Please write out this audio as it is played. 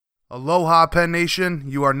Aloha, Penn Nation.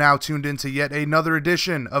 You are now tuned into yet another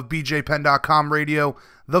edition of BJPenn.com Radio,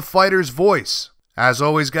 the fighter's voice. As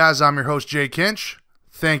always, guys, I'm your host, Jay Kinch.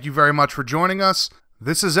 Thank you very much for joining us.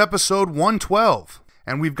 This is episode 112,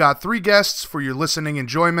 and we've got 3 guests for your listening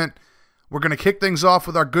enjoyment. We're going to kick things off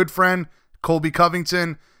with our good friend, Colby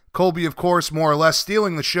Covington. Colby, of course, more or less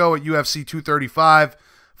stealing the show at UFC 235,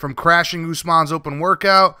 from crashing Usman's open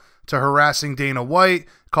workout to harassing Dana White,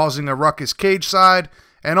 causing a ruckus cage side,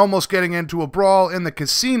 and almost getting into a brawl in the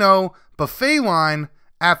casino buffet line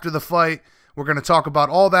after the fight. We're going to talk about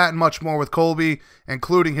all that and much more with Colby,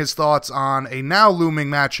 including his thoughts on a now looming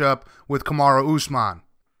matchup with Kamaru Usman.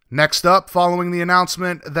 Next up, following the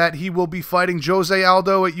announcement that he will be fighting Jose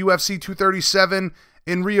Aldo at UFC 237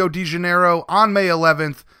 in Rio de Janeiro on May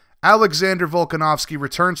 11th, Alexander Volkanovski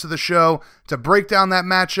returns to the show to break down that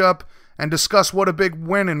matchup and discuss what a big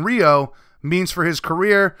win in Rio means for his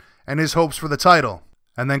career and his hopes for the title.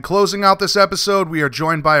 And then closing out this episode, we are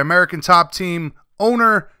joined by American Top Team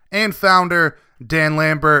owner and founder, Dan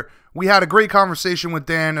Lambert. We had a great conversation with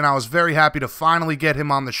Dan, and I was very happy to finally get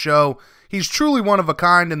him on the show. He's truly one of a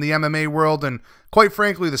kind in the MMA world, and quite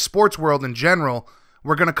frankly, the sports world in general.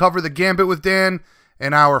 We're going to cover the gambit with Dan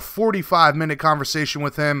in our 45-minute conversation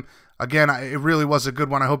with him. Again, it really was a good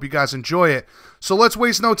one. I hope you guys enjoy it. So let's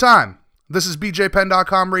waste no time. This is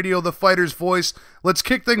BJPenn.com Radio, the fighter's voice. Let's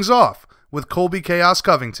kick things off with Colby Chaos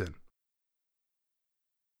Covington.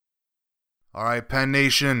 All right, Penn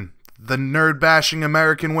Nation, the nerd-bashing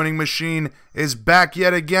American winning machine is back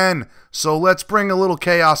yet again. So let's bring a little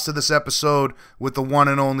chaos to this episode with the one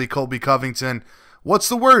and only Colby Covington. What's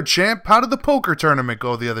the word, champ? How did the poker tournament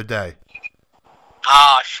go the other day?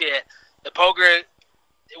 Shit. The poker, it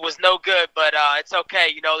was no good, but it's okay.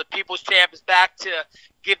 You know, the people's champ is back to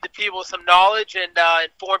give the people some knowledge and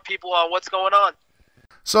inform people on what's going on.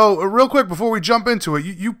 So, real quick, before we jump into it,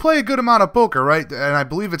 you play a good amount of poker, right? And I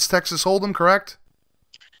believe it's Texas Hold'em, correct?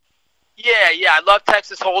 Yeah, I love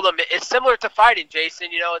Texas Hold'em. It's similar to fighting,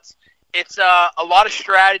 Jason. You know, it's a lot of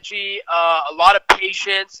strategy, a lot of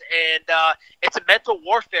patience, and it's a mental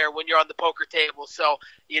warfare when you're on the poker table. So,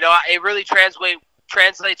 you know, it really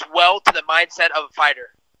translates well to the mindset of a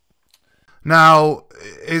fighter. Now,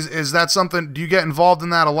 is that something? Do you get involved in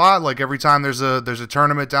that a lot? Like every time there's a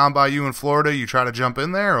tournament down by you in Florida, you try to jump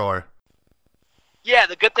in there, or? Yeah,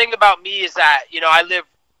 the good thing about me is that, you know, I live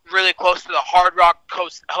really close to the Hard Rock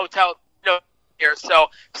Coast Hotel here, so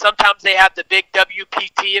sometimes they have the big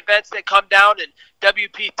WPT events that come down, and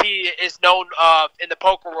WPT is known in the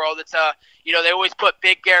poker world. It's you know, they always put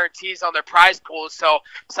big guarantees on their prize pools, so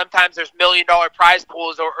sometimes there's $1 million prize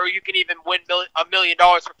pools, or you can even win $1 million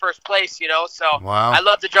for first place, you know, so wow. I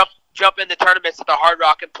love to jump in the tournaments at the Hard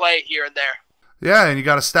Rock and play here and there. Yeah, and you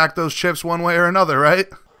got to stack those chips one way or another, right?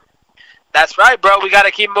 That's right, bro. We got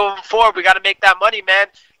to keep moving forward. We got to make that money, man.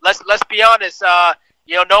 Let's be honest.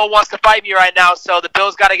 You know, no one wants to fight me right now, so the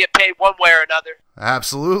bills got to get paid one way or another.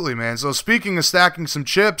 Absolutely, man. So speaking of stacking some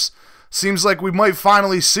chips, seems like we might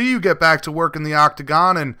finally see you get back to work in the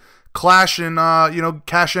octagon and cash in on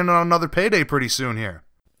another payday pretty soon here.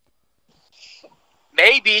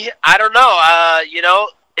 Maybe. I don't know. You know,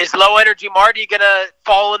 is Low Energy Marty going to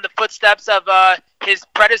follow in the footsteps of his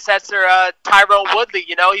predecessor, Tyrone Woodley?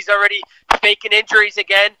 You know, he's already faking injuries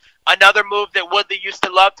again. Another move that Woodley used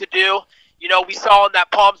to love to do. You know, we saw in that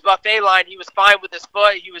Palms buffet line, he was fine with his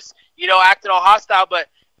foot. He was, you know, acting all hostile, but,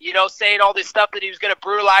 you know, saying all this stuff that he was going to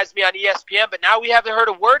brutalize me on ESPN. But now we haven't heard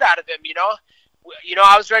a word out of him, you know. You know,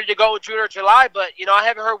 I was ready to go in June or July, but, you know, I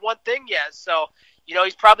haven't heard one thing yet. So, you know,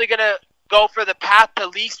 he's probably going to go for the path to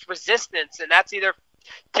least resistance, and that's either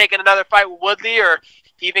taking another fight with Woodley or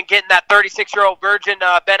even getting that 36-year-old virgin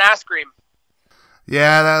Ben Askren.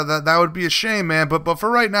 Yeah, that would be a shame, man. But for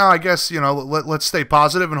right now, I guess, you know, let's stay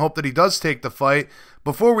positive and hope that he does take the fight.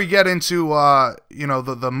 Before we get into, you know,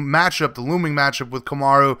 the matchup, the looming matchup with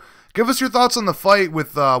Kamaru, give us your thoughts on the fight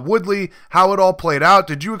with Woodley, how it all played out.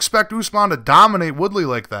 Did you expect Usman to dominate Woodley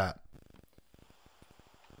like that?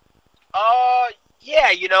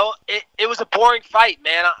 Yeah, you know, it was a boring fight,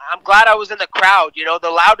 man. I'm glad I was in the crowd. You know,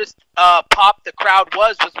 the loudest pop the crowd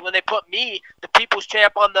was when they put me, the people's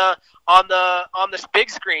champ, on the big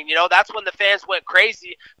screen. You know, that's when the fans went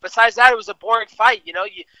crazy. Besides that, it was a boring fight. You know,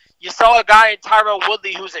 you saw a guy in Tyrone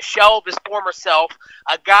Woodley who's a shell of his former self,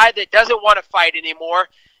 a guy that doesn't want to fight anymore.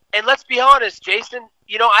 And let's be honest, Jason,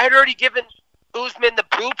 you know, I had already given Usman the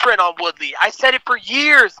blueprint on Woodley. I said it for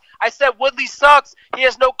years. I said Woodley sucks. He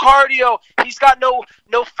has no cardio. He's got no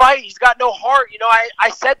fight. He's got no heart. You know, I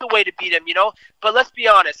said the way to beat him, you know. But let's be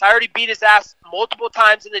honest. I already beat his ass multiple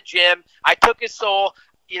times in the gym. I took his soul,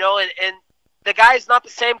 you know, and the guy is not the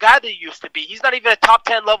same guy that he used to be. He's not even a top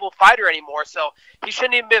 10 level fighter anymore, so he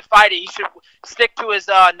shouldn't even be fighting. He should stick to his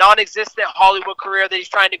non-existent Hollywood career that he's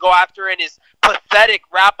trying to go after and his pathetic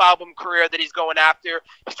rap album career that he's going after.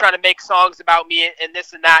 He's trying to make songs about me and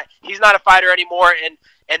this and that. He's not a fighter anymore,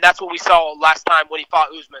 and that's what we saw last time when he fought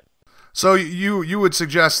Usman. So you would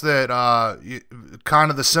suggest that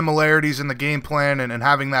kind of the similarities in the game plan and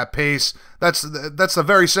having that pace, that's a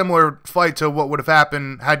very similar fight to what would have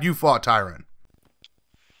happened had you fought Tyron.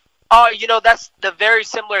 That's the very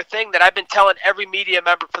similar thing that I've been telling every media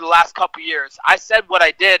member for the last couple years. I said what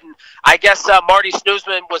I did, and I guess Marty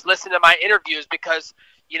Snoozman was listening to my interviews because,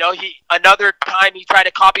 another time he tried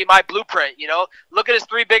to copy my blueprint, Look at his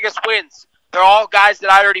 3 biggest wins. They're all guys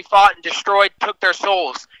that I already fought and destroyed, took their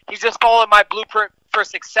souls. He's just following my blueprint for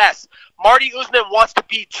success. Marty Usman wants to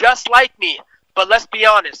be just like me, but let's be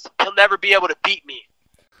honest, he'll never be able to beat me.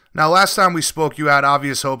 Now, last time we spoke, you had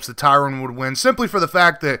obvious hopes that Tyron would win, simply for the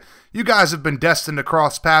fact that you guys have been destined to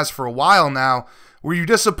cross paths for a while now. Were you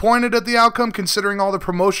disappointed at the outcome, considering all the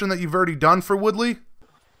promotion that you've already done for Woodley?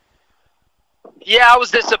 Yeah, I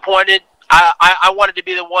was disappointed. I wanted to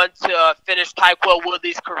be the one to finish Tyquil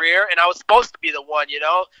Woodley's career, and I was supposed to be the one,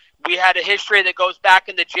 We had a history that goes back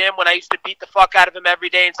in the gym when I used to beat the fuck out of him every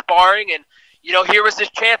day in sparring, and, here was this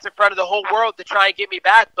chance in front of the whole world to try and get me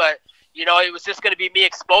back, but it was just going to be me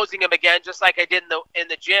exposing him again, just like I did in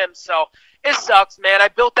the gym. So it sucks, man. I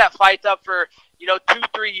built that fight up for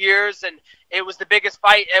 2-3 years, and it was the biggest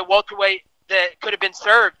fight at welterweight that could have been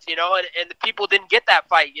served, and the people didn't get that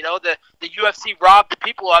fight. The UFC robbed the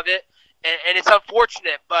people of it, and it's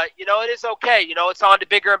unfortunate. But it is okay. It's on to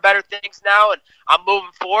bigger and better things now, and I'm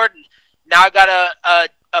moving forward. And now I got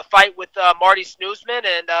a fight with Marty Snoozman,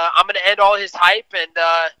 and I'm going to end all his hype, and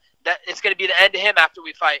that it's going to be the end of him after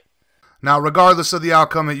we fight. Now, regardless of the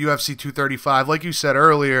outcome at UFC 235, like you said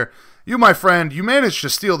earlier, you, my friend, you managed to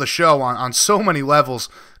steal the show on so many levels,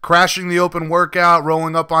 crashing the open workout,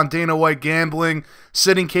 rolling up on Dana White gambling,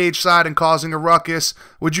 sitting cage side and causing a ruckus.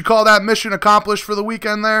 Would you call that mission accomplished for the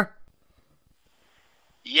weekend there?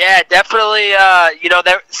 Yeah, definitely.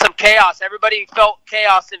 There some chaos. Everybody felt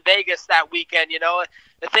chaos in Vegas that weekend.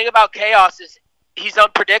 The thing about chaos is he's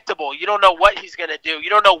unpredictable. You don't know what he's going to do. You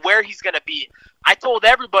don't know where he's going to be. I told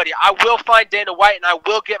everybody I will find Dana White and I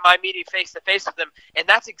will get my meeting face-to-face with him. And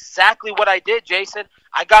that's exactly what I did, Jason.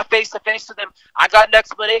 I got face-to-face with him. I got an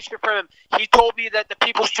explanation from him. He told me that the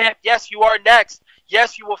People's Champ, yes, you are next.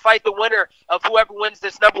 Yes, you will fight the winner of whoever wins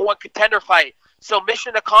this number 1 contender fight. So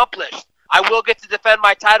mission accomplished. I will get to defend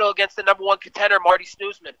my title against the number 1 contender, Marty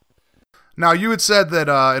Snoozman. Now, you had said that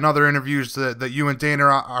in other interviews that you and Dana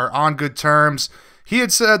are on good terms. He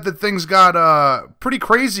had said that things got pretty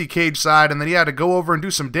crazy cage side and that he had to go over and do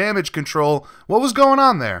some damage control. What was going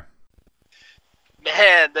on there?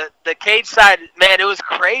 Man, the cage side, man, it was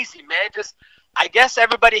crazy, man. Just, I guess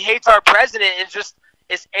everybody hates our president and just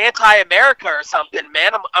is anti-America or something,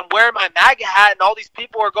 man. I'm wearing my MAGA hat and all these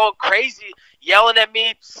people are going crazy, yelling at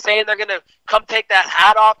me, saying they're going to come take that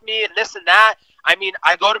hat off me and this and that. I mean,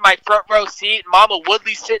 I go to my front row seat, and Mama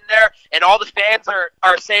Woodley's sitting there, and all the fans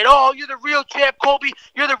are saying, "Oh, you're the real champ, Colby.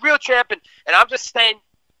 You're the real champ." And I'm just saying,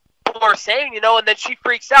 people are saying, and then she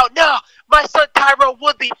freaks out. "No, my son Tyron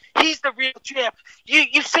Woodley, he's the real champ.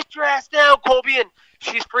 You sit your ass down, Colby." And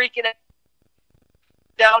she's freaking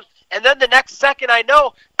down. And then the next second, I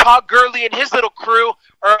know Todd Gurley and his little crew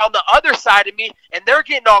are on the other side of me, and they're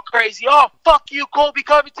getting all crazy. "Oh, fuck you, Colby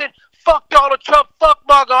Covington. Fuck Donald Trump, fuck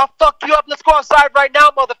MAGA, I'll fuck you up, let's go outside right now,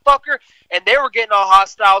 motherfucker." And they were getting all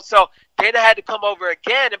hostile, so Dana had to come over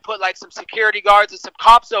again and put like some security guards and some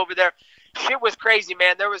cops over there. Shit was crazy,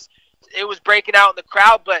 man. It was breaking out in the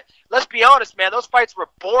crowd, but let's be honest, man, those fights were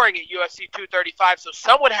boring at UFC 235, so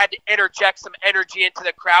someone had to interject some energy into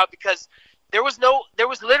the crowd because there was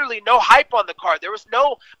literally no hype on the card. There was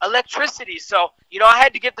no electricity, so, I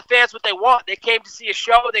had to give the fans what they want. They came to see a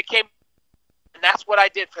show, and that's what I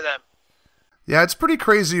did for them. Yeah, it's pretty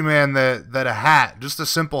crazy, man, that a hat, just a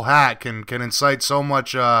simple hat, can incite so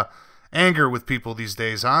much anger with people these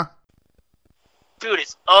days, huh? Dude,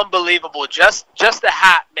 it's unbelievable. Just the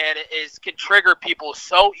hat, man, can trigger people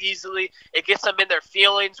so easily. It gets them in their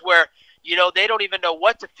feelings where, they don't even know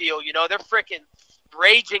what to feel. They're freaking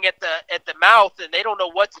raging at the mouth and they don't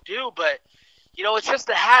know what to do. But, it's just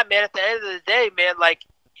the hat, man. At the end of the day, man, like,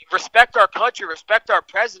 respect our country, respect our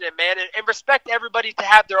president, man, and respect everybody to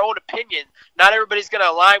have their own opinion. Not everybody's going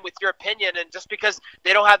to align with your opinion, and just because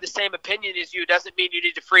they don't have the same opinion as you doesn't mean you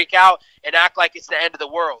need to freak out and act like it's the end of the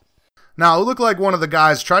world. Now, it looked like one of the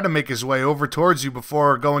guys tried to make his way over towards you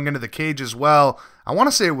before going into the cage as well. I want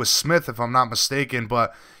to say it was Smith, if I'm not mistaken,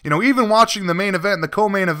 but, even watching the main event and the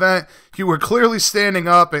co-main event, you were clearly standing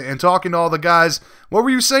up and talking to all the guys. What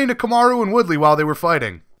were you saying to Kamaru and Woodley while they were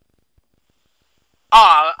fighting?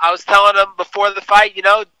 I was telling them before the fight,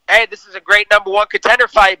 hey, this is a great number one contender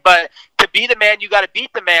fight, but to be the man, you got to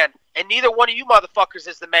beat the man. And neither one of you motherfuckers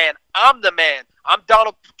is the man. I'm the man. I'm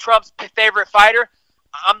Donald Trump's favorite fighter.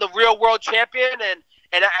 I'm the real world champion,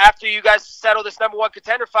 and after you guys settle this number one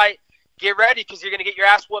contender fight, get ready because you're going to get your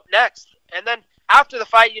ass whooped next. And then after the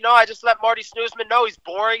fight, I just let Marty Snoozman know he's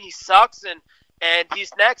boring, he sucks, and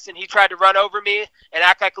he's next. And he tried to run over me and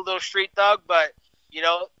act like a little street thug, but, you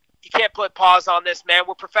can't put pause on this, man.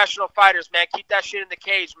 We're professional fighters, man. Keep that shit in the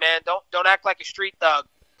cage, man. Don't act like a street thug.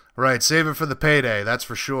 Right, save it for the payday, that's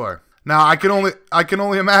for sure. Now, I can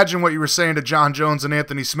only imagine what you were saying to John Jones and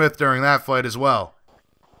Anthony Smith during that fight as well.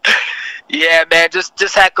 Yeah, man, just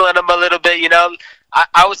heckling him a little bit,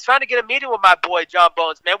 I was trying to get a meeting with my boy John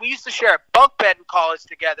Bones, man. We used to share a bunk bed in college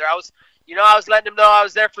together. I was letting him know I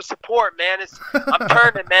was there for support, man. I'm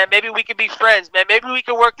turning, man. Maybe we can be friends, man. Maybe we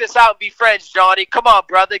can work this out and be friends, Johnny. Come on,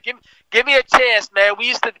 brother. Give me a chance, man. We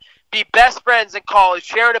used to be best friends in college,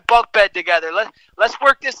 sharing a bunk bed together. Let's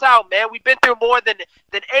work this out, man. We've been through more than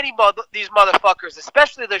any these motherfuckers,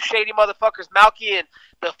 especially those shady motherfuckers, Malky and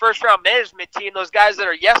the first-round management team, those guys that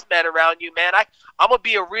are yes-men around you, man. I'm going to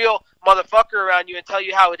be a real motherfucker around you and tell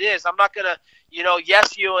you how it is. I'm not going to,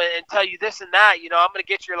 yes you and tell you this and that. I'm going to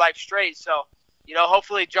get your life straight. So,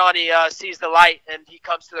 hopefully Johnny sees the light and he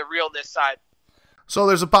comes to the realness side. So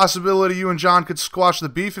there's a possibility you and John could squash the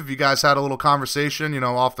beef if you guys had a little conversation,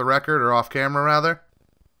 off the record or off camera, rather?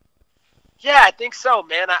 Yeah, I think so,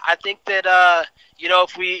 man. I think that,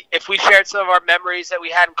 if we shared some of our memories that we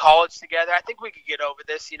had in college together, I think we could get over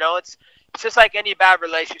this. It's just like any bad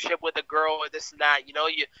relationship with a girl or this and that.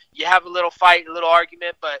 You have a little fight, a little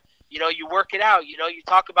argument, but, you work it out. You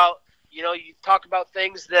talk about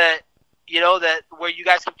things that, that where you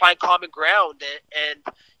guys can find common ground.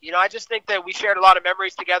 And I just think that we shared a lot of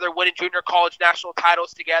memories together, winning junior college national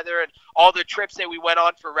titles together, and all the trips that we went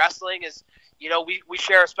on for wrestling is, we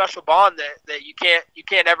share a special bond that you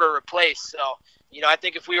can't ever replace. So, I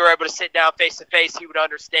think if we were able to sit down face to face, he would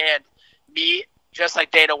understand me just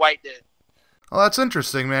like Dana White did. Well, that's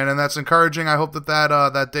interesting, man, and that's encouraging. I hope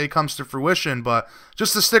that day comes to fruition. But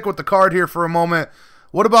just to stick with the card here for a moment,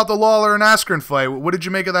 what about the Lawler and Askren fight? What did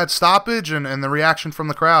you make of that stoppage and the reaction from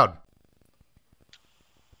the crowd?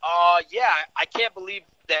 Yeah, I can't believe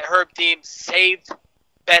that Herb Dean saved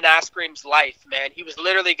Ben Askren's life, man. He was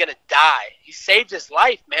literally going to die. He saved his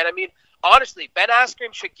life, man. I mean, honestly, Ben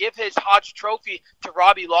Askren should give his Hodge Trophy to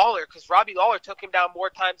Robbie Lawler because Robbie Lawler took him down more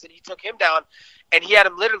times than he took him down, and he had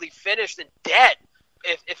him literally finished and dead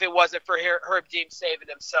if it wasn't for Herb Dean saving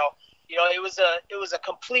him. So, it was a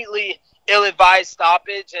completely ill-advised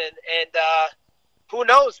stoppage, and who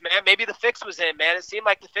knows, man? Maybe the fix was in, man. It seemed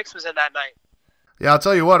like the fix was in that night. Yeah, I'll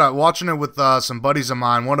tell you what, watching it with some buddies of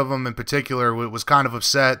mine, one of them in particular was kind of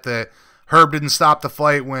upset that Herb didn't stop the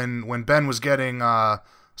fight when Ben was getting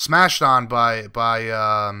smashed on by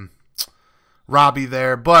Robbie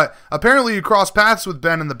there. But apparently you crossed paths with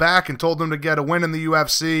Ben in the back and told him to get a win in the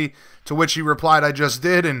UFC, to which he replied, "I just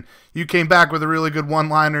did," and you came back with a really good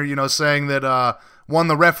one-liner, saying that one,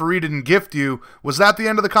 the referee didn't gift you. Was that the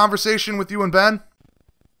end of the conversation with you and Ben?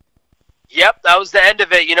 Yep, that was the end of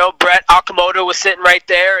it. Brett Okamoto was sitting right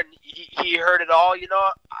there, and he heard it all.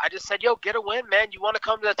 I just said, yo, get a win, man. You want to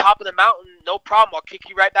come to the top of the mountain? No problem. I'll kick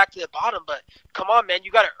you right back to the bottom. But come on, man,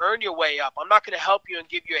 you got to earn your way up. I'm not going to help you and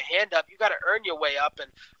give you a hand up. You got to earn your way up. And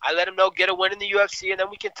I let him know, get a win in the UFC, and then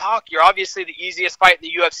we can talk. You're obviously the easiest fight in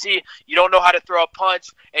the UFC. You don't know how to throw a punch,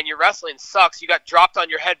 and your wrestling sucks. You got dropped on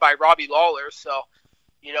your head by Robbie Lawler. So,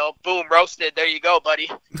 boom, roasted. There you go, buddy.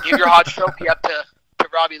 Give your Hodge Trophy up to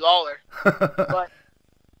Robbie Lawler. But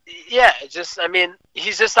yeah, he's just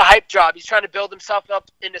a hype job. He's trying to build himself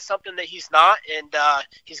up into something that he's not, and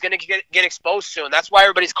he's going to get exposed soon. That's why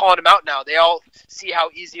everybody's calling him out now. They all see how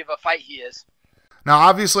easy of a fight he is. Now,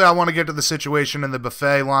 obviously, I want to get to the situation in the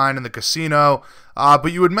buffet line in the casino,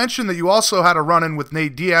 but you had mentioned that you also had a run-in with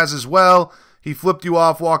Nate Diaz as well. He flipped you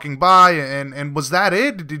off walking by, and was that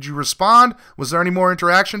it? Did you respond? Was there any more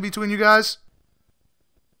interaction between you guys?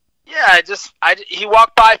 Yeah, he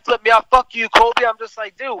walked by, flipped me off, fuck you, Colby. I'm just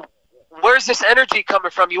like, dude, where's this energy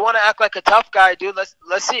coming from? You want to act like a tough guy, dude.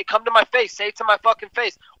 Let's see it. Come to my face. Say it to my fucking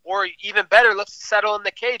face. Or even better, let's settle in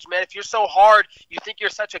the cage, man. If you're so hard, you think you're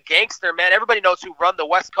such a gangster, man. Everybody knows who run the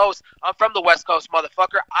West Coast. I'm from the West Coast,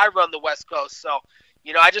 motherfucker. I run the West Coast. So,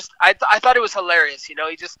 I thought it was hilarious.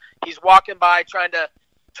 He's walking by trying to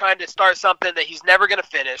trying to start something that he's never going to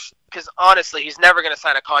finish. Because honestly, he's never going to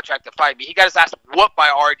sign a contract to fight me. He got his ass whooped by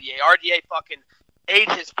RDA. RDA fucking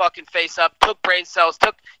ate his fucking face up, took brain cells,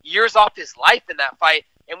 took years off his life in that fight.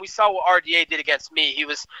 And we saw what RDA did against me. He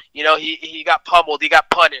was, he got pummeled. He got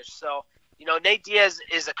punished. So, Nate Diaz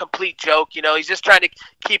is a complete joke. He's just trying to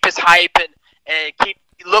keep his hype and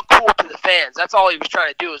look cool to the fans. That's all he was trying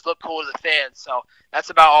to do, is look cool to the fans. So that's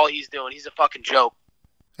about all he's doing. He's a fucking joke.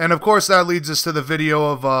 And, of course, that leads us to the video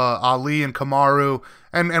of Ali and Kamaru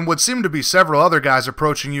and what seemed to be several other guys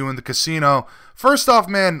approaching you in the casino. First off,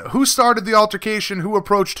 man, who started the altercation? Who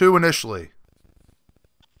approached who initially?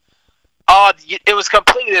 It was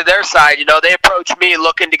completely their side. They approached me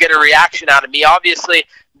looking to get a reaction out of me. Obviously,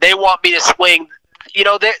 they want me to swing.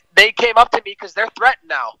 They came up to me because they're threatened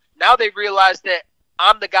now. Now they realize that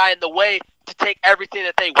I'm the guy in the way to take everything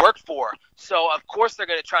that they worked for. So, of course, they're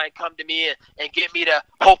going to try and come to me and get me to,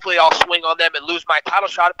 hopefully I'll swing on them and lose my title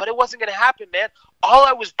shot. But it wasn't going to happen, man. All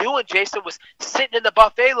I was doing, Jason, was sitting in the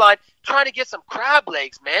buffet line trying to get some crab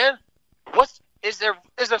legs, man. Is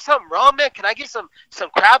there something wrong, man? Can I get some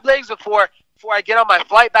crab legs before I get on my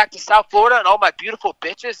flight back to South Florida and all my beautiful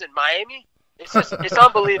bitches in Miami? It's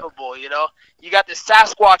unbelievable, You got this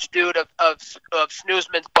Sasquatch dude of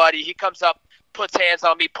Snoozman's buddy. He comes up, puts hands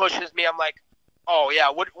on me, pushes me. I'm like, oh yeah,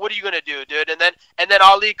 what are you gonna do, dude? And then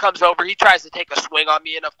Ali comes over. He tries to take a swing on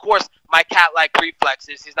me, and of course my cat-like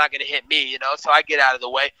reflexes, he's not gonna hit me, So I get out of the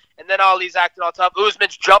way. And then Ali's acting all tough.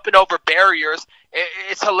 Usman's jumping over barriers.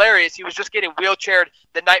 It's hilarious. He was just getting wheelchaired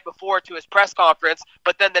the night before to his press conference,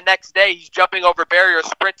 but then the next day he's jumping over barriers,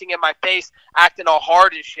 sprinting in my face, acting all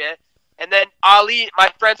hard and shit. And then Ali,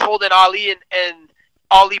 my friend's holding Ali and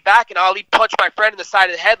Ali back, and Ali punched my friend in the side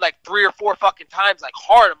of the head like 3 or 4 fucking times, like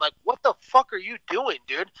hard. I'm like, what the fuck are you doing,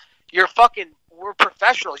 dude? We're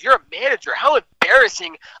professionals. You're a manager. How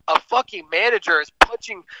embarrassing a fucking manager is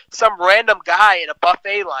punching some random guy in a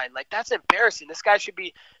buffet line. Like, that's embarrassing. This guy should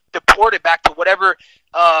be deported back to whatever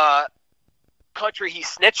country he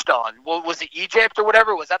snitched on. Was it Egypt or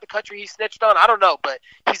whatever? Was that the country he snitched on? I don't know, but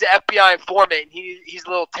he's an FBI informant, and he's a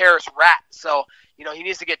little terrorist rat. So, he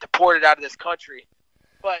needs to get deported out of this country.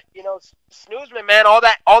 But, Snoozman, man, all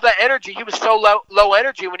that energy, he was so low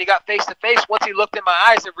energy when he got face-to-face. Once he looked in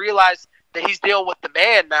my eyes and realized that he's dealing with the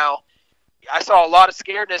man now, I saw a lot of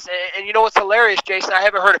scaredness. And you know what's hilarious, Jason? I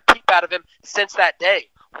haven't heard a peep out of him since that day.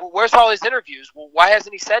 Where's all his interviews? Why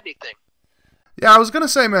hasn't he said anything? Yeah, I was going to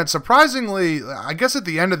say, man, surprisingly, I guess at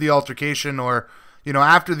the end of the altercation or,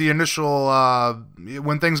 after the initial,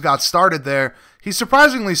 when things got started there, he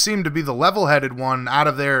surprisingly seemed to be the level-headed one out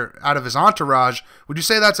of his entourage. Would you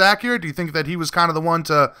say that's accurate? Do you think that he was kind of the one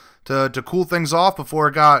to cool things off before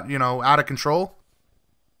it got, out of control?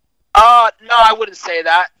 No, I wouldn't say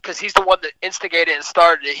that, because he's the one that instigated and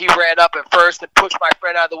started it. He ran up at first and pushed my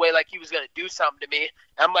friend out of the way like he was going to do something to me.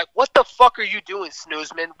 And I'm like, what the fuck are you doing,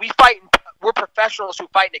 Snoozman? We're professionals who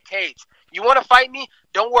fight in a cage. You want to fight me?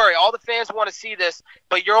 Don't worry. All the fans want to see this,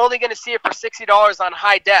 but you're only going to see it for $60 on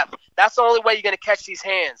high def. That's the only way you're going to catch these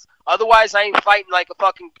hands. Otherwise, I ain't fighting like a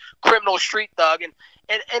fucking criminal street thug. And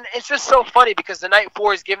it's just so funny because the night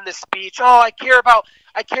before he's giving this speech. Oh, I care about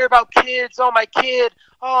kids. Oh, my kid.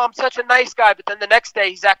 Oh, I'm such a nice guy. But then the next day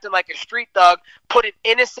he's acting like a street thug, putting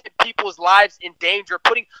innocent people's lives in danger,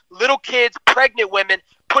 putting little kids, pregnant women,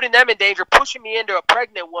 putting them in danger, pushing me into a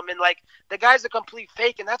pregnant woman. Like, the guy's a complete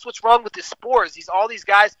fake, and that's what's wrong with this sport. Is all these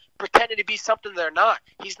guys pretending to be something they're not.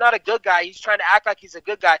 He's not a good guy. He's trying to act like he's a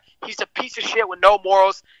good guy. He's a piece of shit with no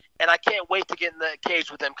morals, and I can't wait to get in the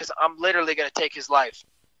cage with him because I'm literally going to take his life.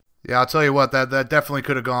 Yeah, I'll tell you what, that definitely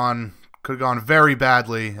could have gone very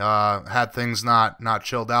badly had things not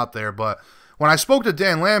chilled out there. But when I spoke to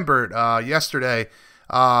Dan Lambert yesterday,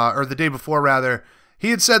 or the day before rather, he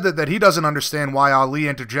had said that he doesn't understand why Ali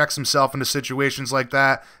interjects himself into situations like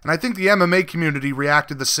that. And I think the MMA community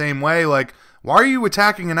reacted the same way. Like, why are you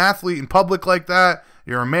attacking an athlete in public like that?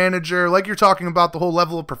 You're a manager. Like you're talking about the whole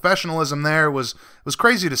level of professionalism there was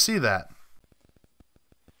crazy to see that.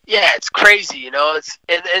 Yeah, it's crazy,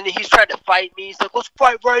 and he's trying to fight me. He's like, let's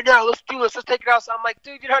fight right now. Let's do this. Let's take it out. So I'm like,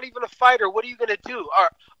 dude, you're not even a fighter. What are you going to do?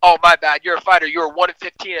 Oh, my bad. You're a fighter. You were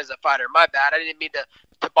 1-15 as a fighter. My bad. I didn't mean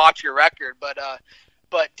to botch your record.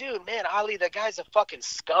 But dude, man, Ali, that guy's a fucking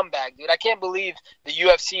scumbag, dude. I can't believe the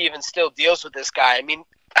UFC even still deals with this guy. I mean,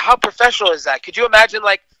 how professional is that? Could you imagine,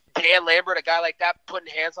 like, Dan Lambert, a guy like that,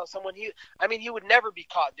 putting hands on someone? He would never be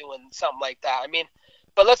caught doing something like that.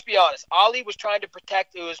 But let's be honest. Ali was trying to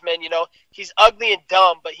protect Usman. He's ugly and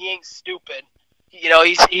dumb, but he ain't stupid.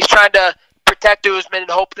 He's trying to protect Usman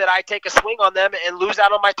and hope that I take a swing on them and lose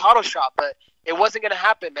out on my title shot. But it wasn't going to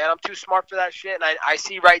happen, man. I'm too smart for that shit, and I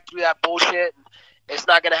see right through that bullshit. It's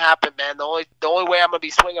not going to happen, man. The only way I'm going to be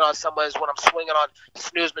swinging on someone is when I'm swinging on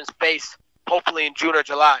Snoozman's face, hopefully in June or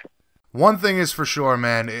July. One thing is for sure,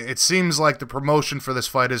 man, it seems like the promotion for this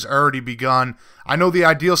fight has already begun. I know the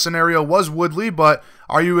ideal scenario was Woodley, but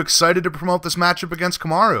are you excited to promote this matchup against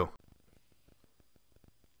Kamaru?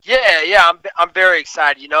 Yeah, I'm very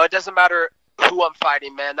excited. It doesn't matter who I'm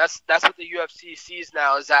fighting, man. That's what the UFC sees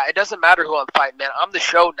now, is that it doesn't matter who I'm fighting, man. I'm the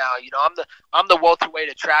show now. I'm the welterweight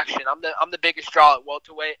attraction. I'm the biggest draw at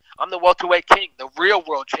welterweight. I'm the welterweight king, the real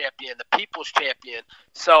world champion, the people's champion.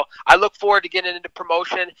 So I look forward to getting into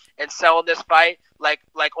promotion and selling this fight like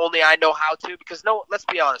only I know how to, because let's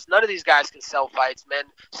be honest, none of these guys can sell fights, man.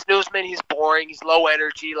 Snoozman, he's boring, he's low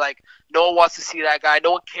energy, like no one wants to see that guy,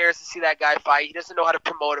 no one cares to see that guy fight. He doesn't know how to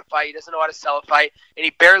promote a fight, he doesn't know how to sell a fight, and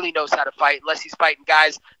he barely knows how to fight unless he's fighting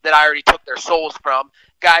guys that I already took their souls from,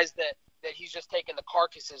 guys that he's just taking the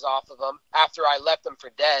carcasses off of them after I left them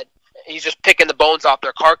for dead. He's just picking the bones off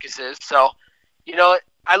their carcasses. So,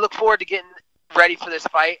 I look forward to getting ready for this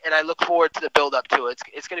fight, and I look forward to the build up to it.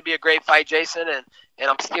 It's going to be a great fight, Jason, and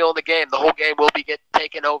I'm stealing the game. The whole game will be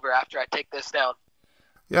taken over after I take this down.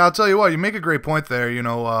 Yeah, I'll tell you what, you make a great point there.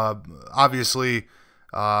 Obviously,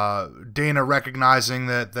 Dana recognizing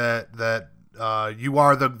that you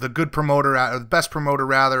are the good promoter, or the best promoter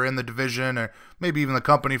rather, in the division, or maybe even the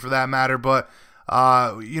company for that matter. But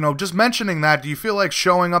just mentioning that, do you feel like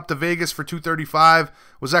showing up to Vegas for 235,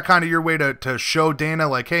 was that kind of your way to show Dana,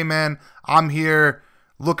 like, hey man, I'm here,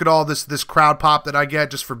 look at all this crowd pop that I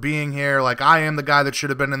get just for being here, like I am the guy that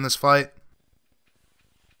should have been in this fight?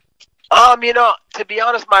 To be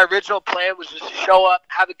honest, my original plan was just to show up,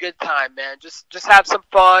 have a good time, man. Just have some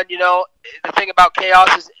fun. The thing about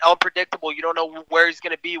Chaos is unpredictable. You don't know where he's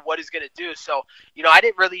going to be, what he's going to do. So, I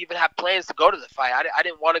didn't really even have plans to go to the fight. I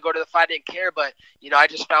didn't want to go to the fight. I didn't care. But, I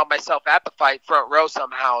just found myself at the fight front row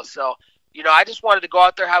somehow. So, I just wanted to go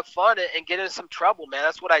out there, have fun, and get into some trouble, man.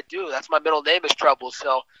 That's what I do. That's my middle name is Trouble.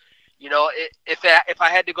 So, if I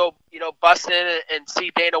had to go, bust in and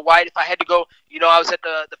see Dana White, if I had to go, I was at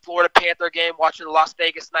the Florida Panther game watching the Las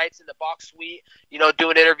Vegas Knights in the box suite,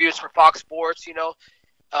 doing interviews for Fox Sports,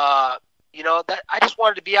 that I just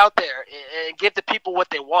wanted to be out there and give the people what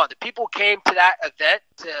they want. The people came to that event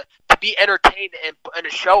to be entertained and a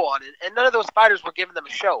show on, and none of those fighters were giving them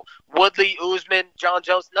a show. Woodley, Usman, John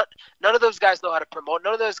Jones, none of those guys know how to promote.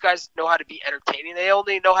 None of those guys know how to be entertaining. They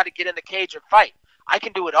only know how to get in the cage and fight. I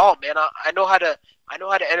can do it all, man. I know how to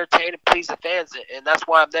entertain and please the fans, and that's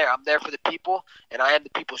why I'm there. I'm there for the people, and I am the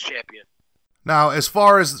people's champion. Now, as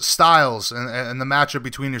far as styles and the matchup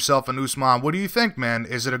between yourself and Usman, what do you think, man?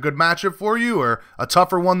 Is it a good matchup for you, or a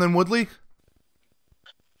tougher one than Woodley?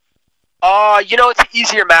 It's an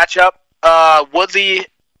easier matchup. Woodley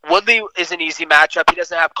is an easy matchup. He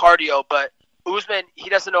doesn't have cardio, but Usman, he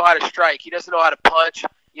doesn't know how to strike. He doesn't know how to punch.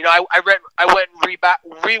 I went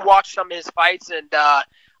and rewatched some of his fights, and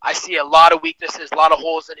I see a lot of weaknesses, a lot of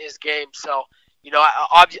holes in his game. So,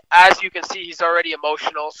 as you can see, he's already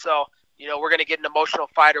emotional. So, we're going to get an emotional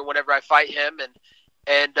fighter whenever I fight him.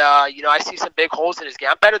 And I see some big holes in his game.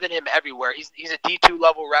 I'm better than him everywhere. He's a D2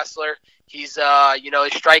 level wrestler. He's,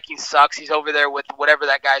 his striking sucks. He's over there with whatever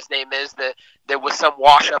that guy's name is that was some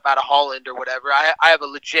wash up out of Holland or whatever. I have a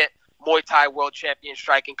legit Muay Thai world champion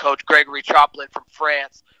striking coach, Gregory Choplin from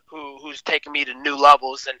France, who's taken me to new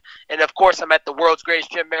levels. And of course, I'm at the world's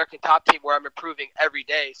greatest gym, American Top Team, where I'm improving every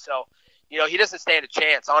day. So, he doesn't stand a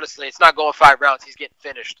chance. Honestly, it's not going 5 rounds. He's getting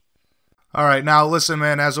finished. All right, now listen,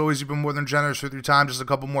 man, as always, you've been more than generous with your time. Just a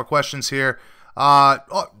couple more questions here.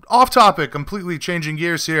 Off topic, completely changing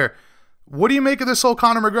gears here. What do you make of this whole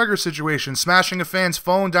Conor McGregor situation? Smashing a fan's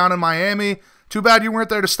phone down in Miami? Too bad you weren't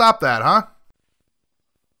there to stop that, huh?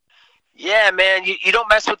 Yeah, man, you don't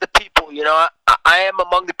mess with the people. I am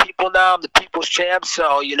among the people now. I'm the people's champ,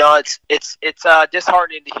 so it's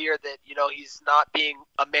disheartening to hear that he's not being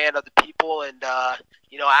a man of the people and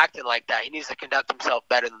acting like that. He needs to conduct himself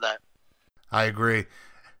better than that. I agree.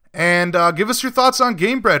 And give us your thoughts on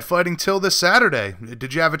Gamebred fighting Till this Saturday.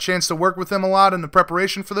 Did you have a chance to work with him a lot in the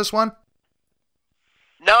preparation for this one?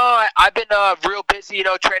 No, I've been real busy,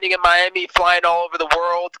 training in Miami, flying all over the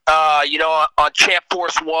world, on Champ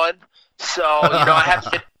Force 1. So, I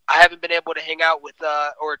haven't been able to hang out with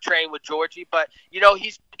or train with Georgie, but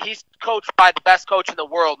he's coached by the best coach in the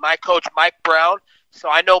world, my coach Mike Brown. So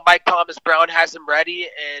I know Mike Thomas Brown has him ready,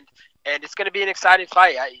 and it's going to be an exciting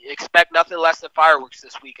fight. I expect nothing less than fireworks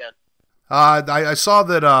this weekend. I saw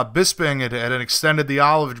that Bisping had extended the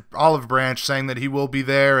olive branch, saying that he will be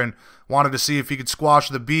there and wanted to see if he could squash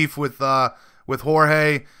the beef with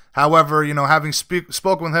Jorge. However, having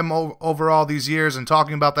spoken with him over all these years and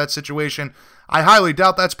talking about that situation, I highly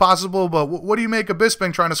doubt that's possible, but what do you make of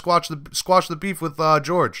Bisping trying to squash the beef with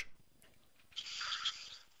George?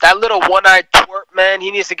 That little one-eyed twerp, man, he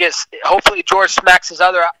needs to get... Hopefully George smacks his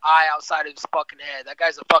other eye outside of his fucking head. That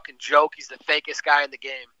guy's a fucking joke. He's the fakest guy in the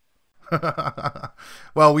game.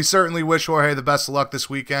 Well, we certainly wish Jorge the best of luck this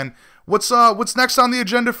weekend. What's next on the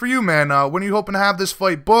agenda for you, man? When are you hoping to have this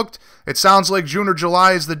fight booked? It sounds like June or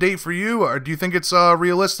July is the date for you, or do you think it's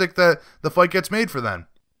realistic that the fight gets made for then?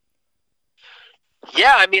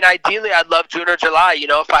 Yeah, I mean, ideally, I'd love June or July. You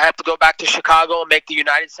know, if I have to go back to Chicago and make the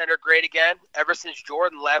United Center great again, ever since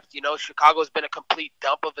Jordan left, you know, Chicago's been a complete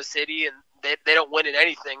dump of a city, and they don't win in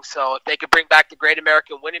anything. So if they could bring back the Great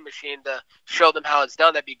American Winning Machine to show them how it's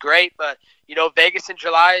done, that'd be great. But, you know, Vegas in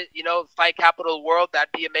July, you know, fight capital of the world,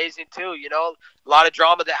 that'd be amazing too. You know, a lot of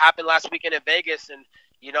drama that happened last weekend in Vegas, and,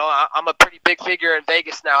 you know, I'm a pretty big figure in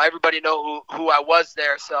Vegas now. Everybody know who I was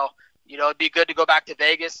there, so, you know, it'd be good to go back to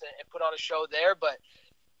Vegas and put on a show there. But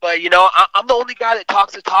you know, I'm the only guy that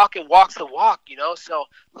talks the talk and walks the walk, you know. So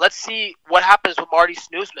let's see what happens with Marty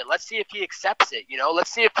Snoozman. Let's see if he accepts it, you know.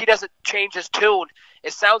 Let's see if he doesn't change his tune.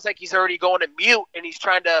 It sounds like he's already going to mute and he's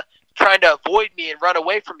trying to avoid me and run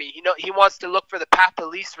away from me. You know, he wants to look for the path of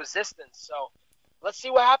least resistance. So let's see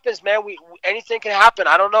what happens, man. Anything can happen.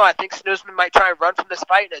 I don't know. I think Snoozman might try and run from this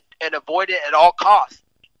fight and avoid it at all costs.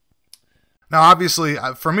 Now, obviously,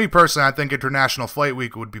 for me personally, I think International Fight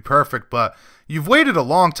Week would be perfect, but you've waited a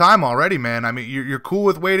long time already, man. I mean, you're cool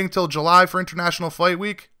with waiting till July for International Fight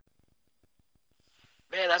Week?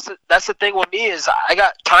 Man, that's the thing with me is I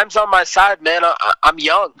got time's on my side, man. I'm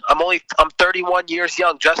young. I'm 31 years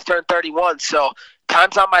young, just turned 31. So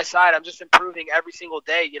time's on my side. I'm just improving every single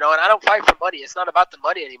day, you know. And I don't fight for money. It's not about the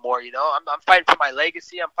money anymore, you know. I'm fighting for my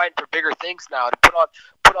legacy. I'm fighting for bigger things now to put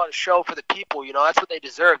on a show for the people. You know, that's what they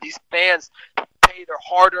deserve. These fans pay their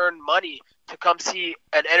hard-earned money to come see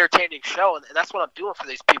an entertaining show, and that's what I'm doing for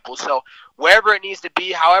these people. So wherever it needs to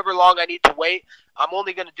be, however long I need to wait, I'm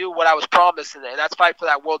only going to do what I was promised, and that's fight for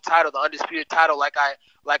that world title, the undisputed title, like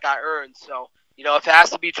I earned. So, you know, if it has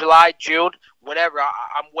to be July, June, whenever,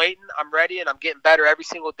 I'm waiting, I'm ready, and I'm getting better every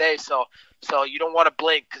single day. So you don't want to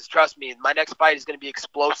blink, because trust me, my next fight is going to be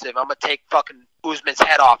explosive. I'm going to take fucking Usman's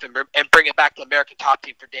head off and bring it back to American Top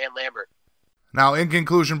Team for Dan Lambert. Now, in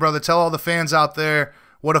conclusion, brother, tell all the fans out there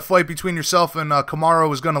what a fight between yourself and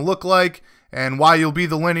Kamaru is going to look like, and why you'll be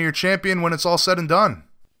the linear champion when it's all said and done.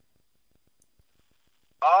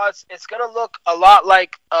 It's going to look a lot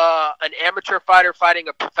like an amateur fighter fighting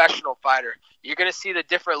a professional fighter. You're going to see the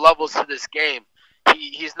different levels to this game.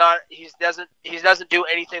 He doesn't do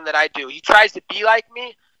anything that I do. He tries to be like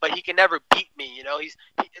me, but he can never beat me. You know,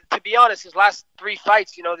 to be honest, his last 3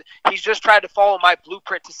 fights, you know, he's just tried to follow my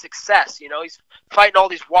blueprint to success. You know, he's fighting all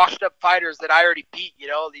these washed up fighters that I already beat. You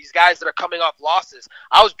know, these guys that are coming off losses.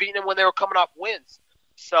 I was beating them when they were coming off wins.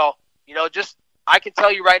 So, you know, I can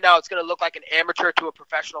tell you right now, it's going to look like an amateur to a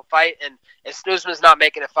professional fight, and Snoozman's not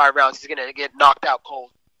making it 5 rounds. He's going to get knocked out cold.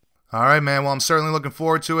 All right, man. Well, I'm certainly looking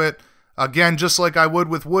forward to it. Again, just like I would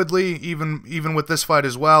with Woodley, even with this fight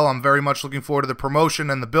as well, I'm very much looking forward to the promotion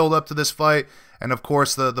and the build-up to this fight, and, of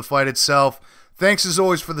course, the fight itself. Thanks, as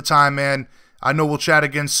always, for the time, man. I know we'll chat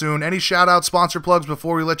again soon. Any shout-out sponsor plugs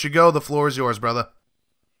before we let you go? The floor is yours, brother.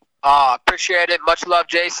 Appreciate it. Much love,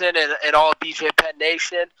 Jason, and all of BJ Penn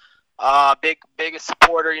Nation. Biggest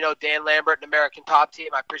supporter, you know, Dan Lambert and American Top Team.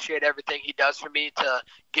 I appreciate everything he does for me to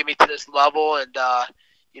get me to this level. And,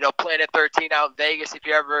 you know, Planet 13 out in Vegas. If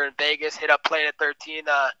you're ever in Vegas, hit up Planet 13.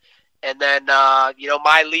 And then, you know,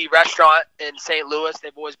 My Lee Restaurant in St. Louis.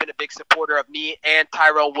 They've always been a big supporter of me and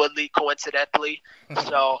Tyrone Woodley, coincidentally.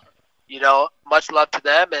 So, you know, much love to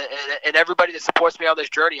them and everybody that supports me on this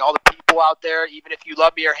journey. All the people out there, even if you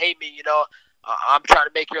love me or hate me, you know, I'm trying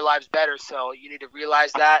to make your lives better. So you need to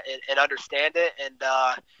realize that and understand it. And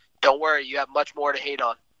don't worry, you have much more to hate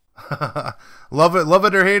on. Love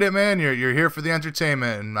it or hate it, man. You're here for the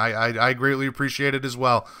entertainment, and I greatly appreciate it as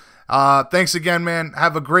well. Thanks again, man.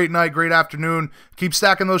 Have a great night, great afternoon. Keep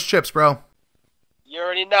stacking those chips, bro. You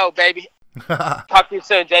already know, baby. Talk to you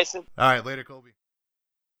soon, Jason. All right, later, Colby.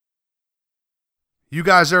 You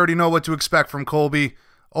guys already know what to expect from Colby.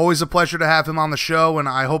 Always a pleasure to have him on the show, and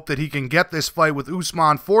I hope that he can get this fight with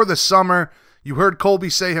Usman for the summer. You heard Colby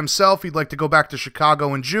say himself he'd like to go back to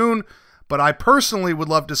Chicago in June, but I personally would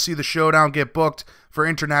love to see the showdown get booked for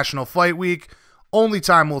International Fight Week. Only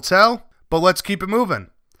time will tell, but let's keep it moving.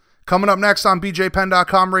 Coming up next on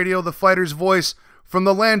BJPenn.com radio, the fighter's voice from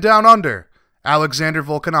the land down under, Alexander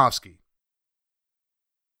Volkanovski.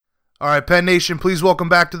 All right, Penn Nation, please welcome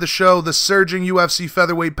back to the show the surging UFC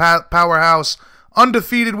featherweight powerhouse,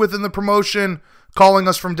 undefeated within the promotion, calling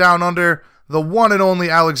us from down under, the one and only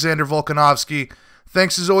Alexander Volkanovski.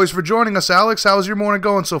 Thanks as always for joining us, Alex. How's your morning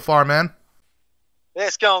going so far, man? Yeah,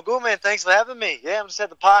 it's going good, man. Thanks for having me. Yeah, I'm just at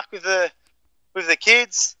the park with the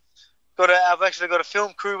kids. I've actually got a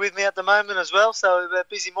film crew with me at the moment as well, so a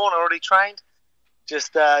busy morning. Already trained.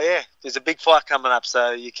 Just there's a big fight coming up,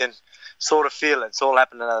 so you can sort of feel it. It's all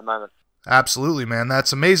happening at the moment. Absolutely, man.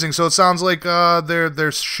 That's amazing. So it sounds like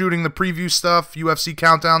they're shooting the preview stuff, UFC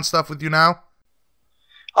countdown stuff with you now.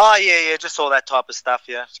 Oh yeah, just all that type of stuff.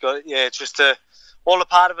 Yeah, it's just all a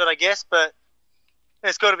part of it, I guess. But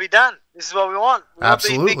it's got to be done. This is what we want. We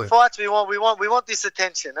Absolutely. want these big fights. We want this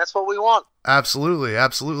attention. That's what we want.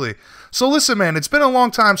 Absolutely. So listen, man, it's been a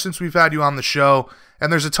long time since we've had you on the show,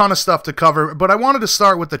 and there's a ton of stuff to cover, but I wanted to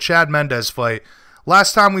start with the Chad Mendes fight.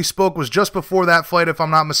 Last time we spoke was just before that fight, if I'm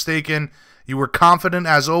not mistaken. You were confident,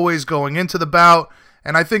 as always, going into the bout,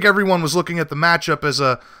 and I think everyone was looking at the matchup as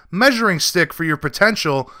a measuring stick for your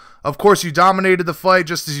potential. Of course, you dominated the fight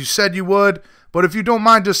just as you said you would, but if you don't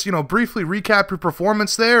mind, just briefly recap your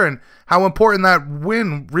performance there and how important that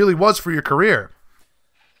win really was for your career.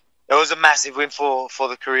 It was a massive win for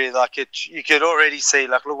the career. You could already see.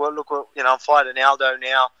 Look what I'm fighting Aldo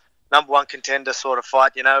now, number one contender sort of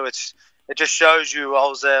fight. It just shows you I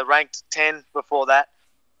was ranked 10 before that,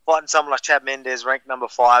 fighting someone like Chad Mendes, ranked number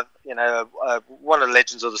 5. One of the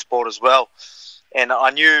legends of the sport as well. And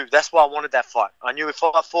I knew that's why I wanted that fight. I knew if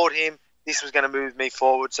I fought him, this was going to move me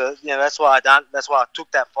forward. So that's why I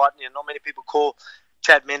took that fight. Not many people call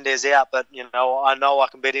Chad Mendes out, but I know I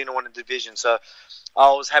can beat anyone in the division. So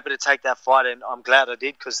I was happy to take that fight, and I'm glad I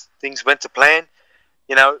did because things went to plan.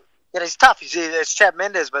 It's tough. It's Chad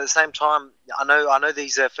Mendes, but at the same time, I know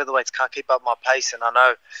these featherweights can't keep up my pace, and I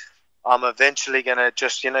know I'm eventually going to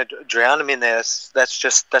just drown them in there. That's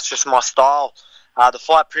just my style. The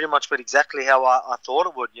fight pretty much went exactly how I thought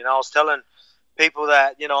it would. I was telling people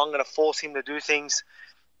that I'm going to force him to do things.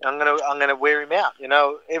 I'm gonna wear him out.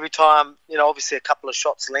 Every time, obviously a couple of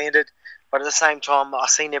shots landed, but at the same time, I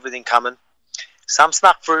seen everything coming. Some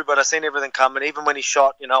snuck through, but I seen everything coming. Even when he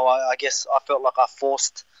shot, I guess I felt like I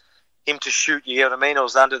forced him to shoot. You get what I mean? I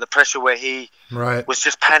was under the pressure where he was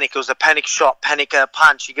just panic. It was a panic shot, panic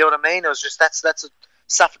punch. You get what I mean? It was just that's a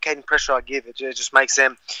suffocating pressure I give. It just makes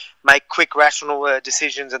them make quick, rational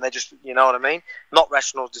decisions, and they just, you know what I mean? Not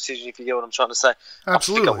rational decisions, if you get what I'm trying to say.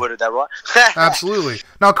 Absolutely. I think I worded that right. Absolutely.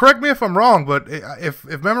 Now, correct me if I'm wrong, but if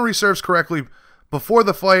memory serves correctly, before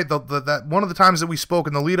the fight, that one of the times that we spoke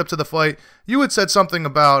in the lead up to the fight, you had said something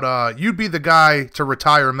about you'd be the guy to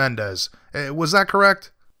retire Mendes. Was that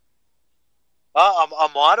correct? I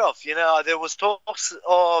might have. There was talks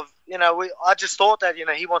of, I just thought that,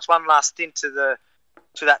 he wants one last stint to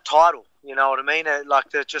that title. You know what I mean?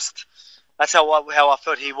 That's how I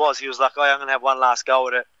felt he was. He was like, I'm going to have one last go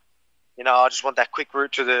at it. I just want that quick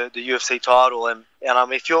route to the UFC title. And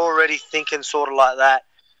if you're already thinking sort of like that,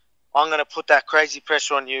 I'm going to put that crazy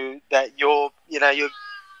pressure on you that you're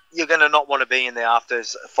going to not want to be in there after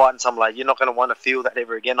fighting someone like you're not going to want to feel that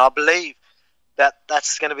ever again. I believe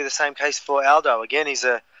that's going to be the same case for Aldo. Again, he's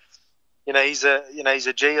a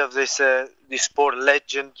G of this sport, a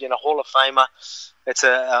legend, Hall of Famer. It's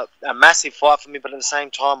a massive fight for me, but at the same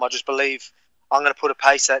time, I just believe I'm going to put a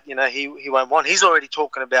pace that he won't want. He's already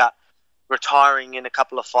talking about retiring in a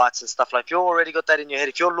couple of fights and stuff. Like, if you've already got that in your head,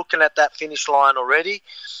 if you're looking at that finish line already,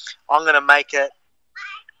 I'm going to make it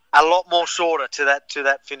a lot more shorter to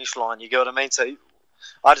that finish line. You get what I mean? So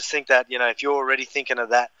I just think that if you're already thinking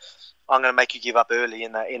of that, I'm going to make you give up early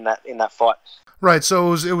in that fight. Right.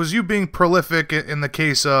 So it was you being prolific in the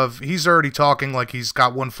case of he's already talking like he's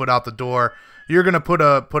got one foot out the door. You're going to put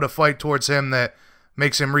a fight towards him that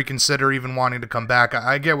makes him reconsider even wanting to come back.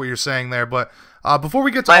 I get what you're saying there, but before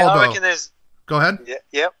we get to Aldo, I reckon there's. Go ahead.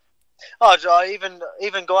 Yeah. Oh,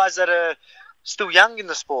 even guys that are still young in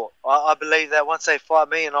the sport, I believe that once they fight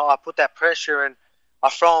me and I put that pressure and I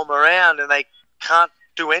throw them around and they can't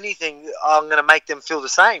do anything, I'm going to make them feel the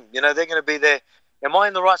same. They're going to be there. Am I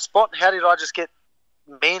in the right spot? How did I just get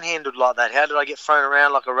manhandled like that? How did I get thrown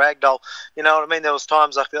around like a rag doll? You know what I mean? There was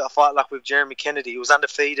times like a fight like with Jeremy Kennedy. He was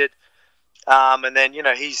undefeated. And then,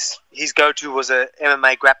 his go-to was a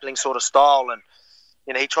MMA grappling sort of style. And,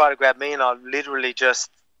 he tried to grab me and I literally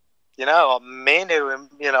just, I manhandled him.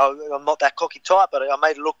 I'm not that cocky type, but I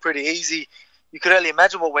made it look pretty easy. You could only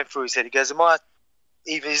imagine what went through his head. He goes,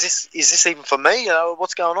 is this even for me?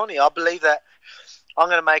 What's going on here? I believe that I'm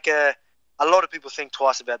going to make a lot of people think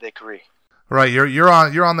twice about their career. Right, you're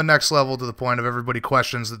on the next level to the point of everybody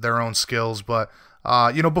questions their own skills. But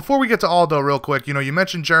before we get to Aldo, real quick, you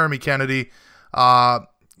mentioned Jeremy Kennedy.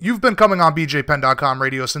 You've been coming on BJPenn.com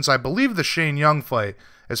radio since I believe the Shane Young fight,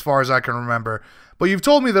 as far as I can remember. But you've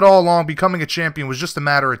told me that all along becoming a champion was just a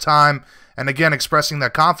matter of time, and again, expressing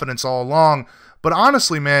that confidence all along. But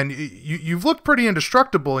honestly, man, you've looked pretty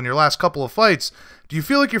indestructible in your last couple of fights. Do you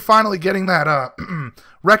feel like you're finally getting that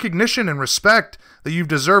recognition and respect that you've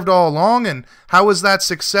deserved all along? And how has that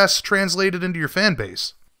success translated into your fan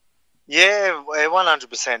base? Yeah,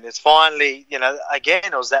 100%. It's finally, again,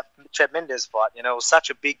 it was that Chad Mendes fight. It was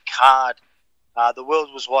such a big card. The world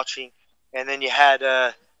was watching. And then you had,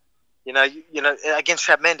 against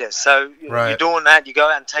Chad Mendes. So you're doing that. You go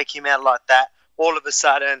out and take him out like that. All of a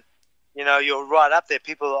sudden, you're right up there.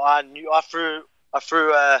 People, I threw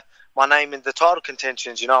my name in the title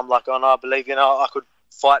contentions. I'm like, oh no, I believe, I could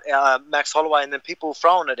fight Max Holloway, and then people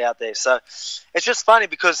throwing it out there. So it's just funny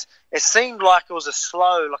because it seemed like it was a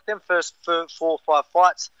slow, like them first 4 or 5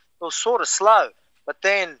 fights, it was sort of slow. But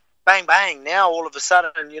then, bang, bang, now all of a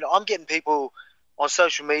sudden, I'm getting people on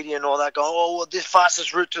social media and all that going, oh, well, this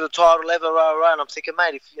fastest route to the title ever, and I'm thinking,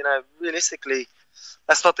 mate, if, realistically,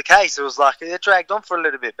 that's not the case. It was like, it dragged on for a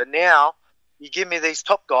little bit. But now, you give me these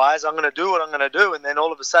top guys, I'm going to do what I'm going to do, and then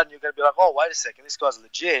all of a sudden you're going to be like, oh, wait a second, this guy's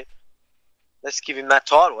legit. Let's give him that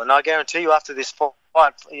title. And I guarantee you after this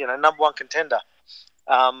fight, number one contender,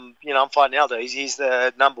 I'm fighting Aldo. He's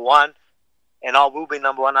the number one, and I will be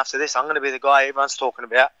number one after this. I'm going to be the guy everyone's talking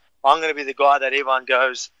about. I'm going to be the guy that everyone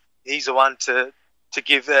goes, he's the one to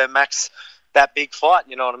give Max that big fight,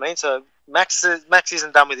 you know what I mean? So Max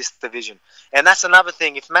isn't done with this division. And that's another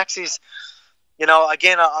thing. If Max is,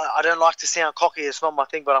 again, I don't like to sound cocky. It's not my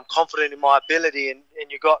thing, but I'm confident in my ability. And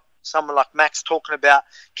you got someone like Max talking about,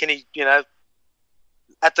 can he,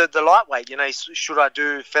 at the lightweight, should I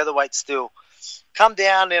do featherweight still? Come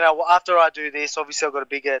down, after I do this, obviously I've got a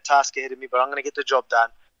bigger task ahead of me, but I'm going to get the job done.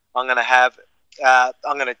 I'm going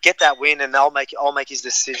to get that win, and I'll make his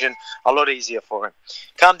decision a lot easier for him.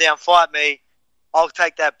 Come down, fight me. I'll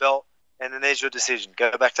take that belt, and then there's your decision.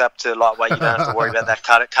 Go back up to lightweight. You don't have to worry about that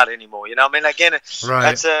cut anymore. You know what I mean? Again,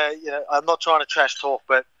 that's I'm not trying to trash talk,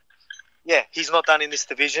 but yeah, he's not done in this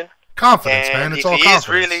division. Confidence, man. It's all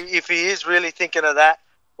confidence. If he is really thinking of that,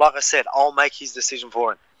 like I said, I'll make his decision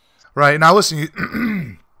for him. Right. Now,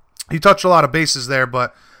 listen, you touched a lot of bases there,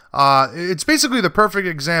 but it's basically the perfect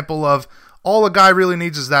example of all a guy really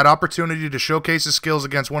needs is that opportunity to showcase his skills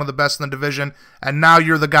against one of the best in the division, and now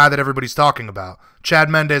you're the guy that everybody's talking about. Chad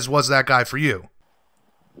Mendes was that guy for you.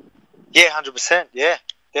 Yeah, 100%. Yeah,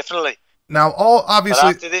 definitely. Now, obviously...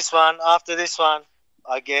 But after this one,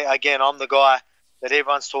 again, I'm the guy that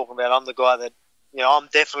everyone's talking about. I'm the guy that, I'm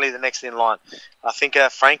definitely the next in line. I think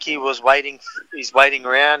Frankie was waiting. He's waiting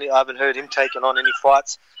around. I haven't heard him taking on any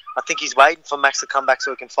fights. I think he's waiting for Max to come back so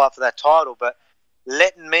he can fight for that title. But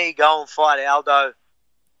letting me go and fight Aldo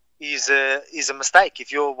is a mistake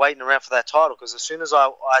if you're waiting around for that title. Because as soon as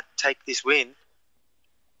I take this win,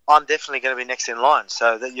 I'm definitely going to be next in line.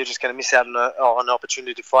 So that you're just going to miss out on an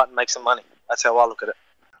opportunity to fight and make some money. That's how I look at it.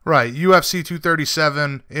 Right. UFC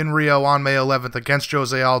 237 in Rio on May 11th against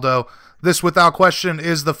Jose Aldo. This, without question,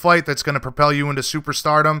 is the fight that's going to propel you into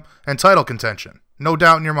superstardom and title contention. No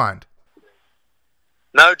doubt in your mind.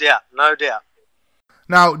 No doubt. No doubt.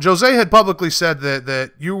 Now, Jose had publicly said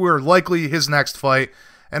that you were likely his next fight,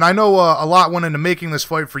 and I know a lot went into making this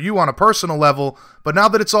fight for you on a personal level, but now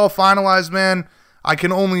that it's all finalized, man, I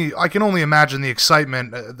can only imagine the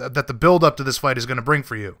excitement that the build-up to this fight is going to bring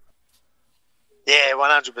for you. Yeah,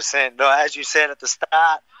 100%. As you said at the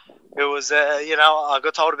start, it was, I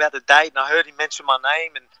got told about the date, and I heard him mention my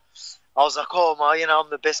name, and I was like, oh, I'm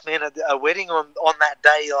the best man at a wedding on that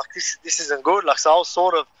day. Like, this isn't good. Like, so I was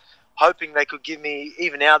sort of hoping they could give me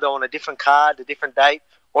even Aldo on a different card, a different date,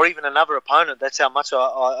 or even another opponent. That's how much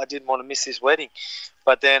I didn't want to miss this wedding.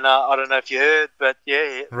 But then I don't know if you heard, but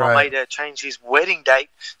yeah, right. I made change his wedding date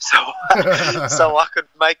so I could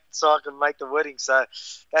make the wedding. So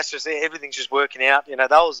that's just it. Everything's just working out. That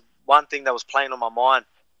was one thing that was playing on my mind.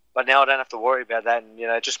 But now I don't have to worry about that, and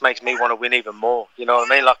it just makes me want to win even more. You know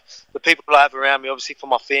what I mean? Like the people I have around me, obviously for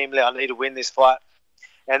my family, I need to win this fight.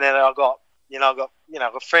 And then I've got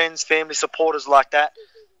friends, family, supporters like that.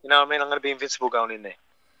 You know what I mean? I'm going to be invincible going in there.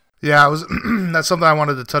 Yeah, that's something I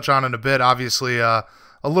wanted to touch on in a bit. Obviously, a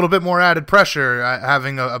little bit more added pressure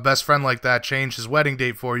having a best friend like that change his wedding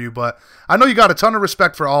date for you. But I know you got a ton of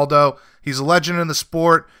respect for Aldo. He's a legend in the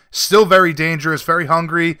sport, still very dangerous, very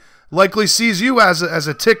hungry. Likely sees you as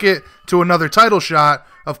a ticket to another title shot.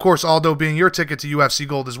 Of course, Aldo being your ticket to UFC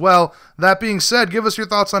Gold as well. That being said, give us your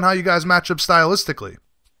thoughts on how you guys match up stylistically.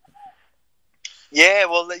 Yeah,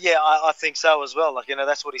 well, yeah, I think so as well. Like,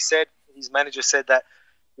 that's what he said. His manager said that,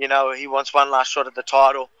 he wants one last shot at the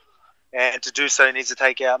title, and to do so he needs to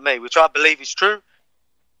take out me, which I believe is true.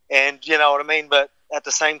 And you know what I mean? But at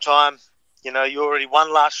the same time, You know, you already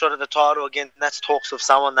won last shot at the title. Again, that's talks of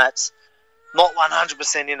someone that's not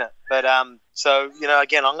 100% in it. But so, you know,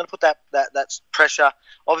 again, I'm going to put that pressure.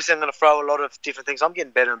 Obviously, I'm going to throw a lot of different things. I'm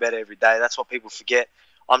getting better and better every day. That's what people forget.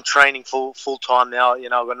 I'm training full time now. You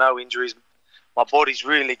know, I've got no injuries. My body's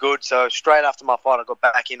really good. So straight after my fight, I got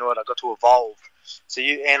back into it. I got to evolve.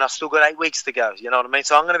 And I still got 8 weeks to go. You know what I mean?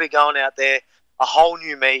 So I'm going to be going out there, a whole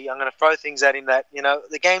new me. I'm going to throw things at him that, you know,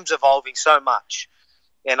 the game's evolving so much.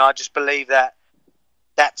 And I just believe that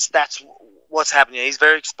that's what's happening. He's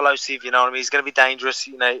very explosive, you know what I mean? He's going to be dangerous.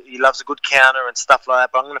 You know, he loves a good counter and stuff like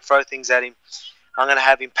that. But I'm going to throw things at him. I'm going to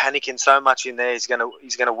have him panicking so much in there. He's going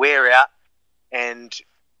to wear out, and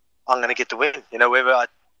I'm going to get the win. You know, whether I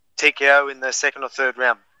TKO in the second or third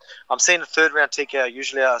round. I'm seeing a third round TKO.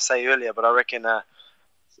 Usually I say earlier, but I reckon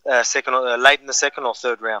second or late in the second or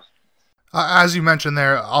third round. As you mentioned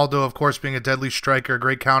there, Aldo, of course, being a deadly striker,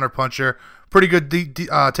 great counterpuncher, pretty good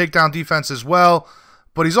takedown defense as well.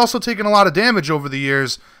 But he's also taken a lot of damage over the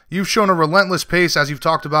years. You've shown a relentless pace, as you've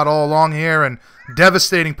talked about all along here, and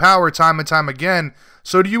devastating power time and time again.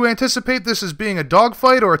 So do you anticipate this as being a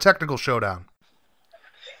dogfight or a technical showdown?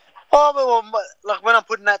 Oh, well, like when I'm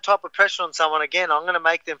putting that type of pressure on someone, again, I'm going to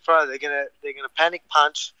make them throw. They're going to panic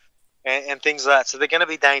punch and things like that. So they're going to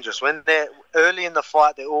be dangerous. When they're early in the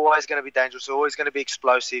fight, they're always going to be dangerous. They're always going to be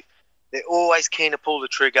explosive. They're always keen to pull the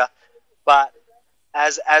trigger. But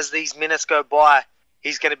as these minutes go by,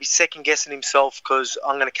 he's going to be second-guessing himself because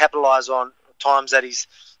I'm going to capitalize on times that he's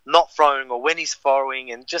not throwing or when he's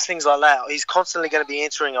throwing and just things like that. He's constantly going to be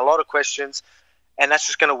answering a lot of questions, and that's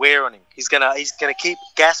just going to wear on him. He's going to keep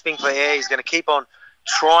gasping for air. He's going to keep on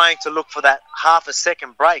trying to look for that half a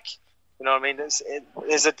second break. You know what I mean?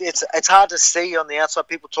 It's hard to see on the outside.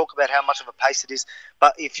 People talk about how much of a pace it is,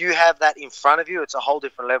 but if you have that in front of you, it's a whole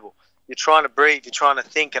different level. You're trying to breathe. You're trying to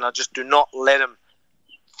think, and I just do not let him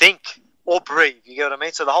think or breathe. You get what I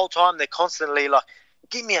mean? So the whole time they're constantly like,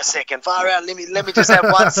 give me a second, far out, let me just have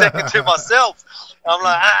 1 second to myself. I'm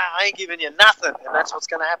like, I ain't giving you nothing, and that's what's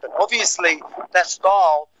going to happen. Obviously, that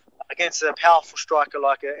style against a powerful striker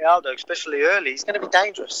like Aldo, especially early, is going to be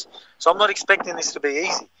dangerous. So I'm not expecting this to be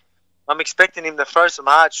easy. I'm expecting him to throw some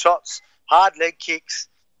hard shots, hard leg kicks,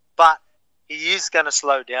 but he is going to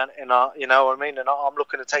slow down, and you know what I mean, and I'm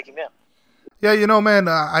looking to take him out. Yeah, you know, man,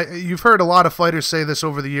 you've heard a lot of fighters say this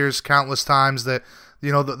over the years countless times that,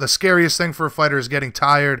 you know, the scariest thing for a fighter is getting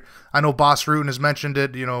tired. I know Bas Rutten has mentioned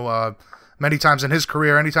it, you know, many times in his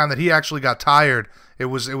career. Anytime that he actually got tired, it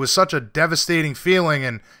was such a devastating feeling,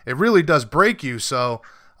 and it really does break you. So,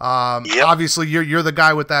 Yep. Obviously, you're the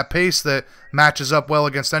guy with that pace that matches up well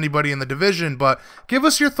against anybody in the division. But give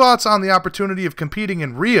us your thoughts on the opportunity of competing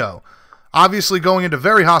in Rio. Obviously, going into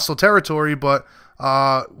very hostile territory, but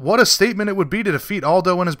what a statement it would be to defeat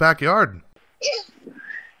Aldo in his backyard.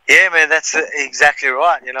 Yeah, man, that's exactly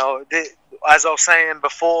right. You know, as I was saying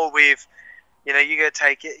before, you know, you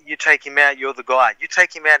take him out, you're the guy. You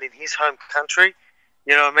take him out in his home country,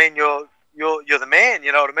 you know what I mean? You're the man.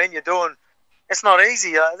 You know what I mean? It's not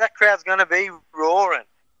easy. That crowd's going to be roaring.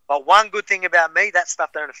 But one good thing about me, that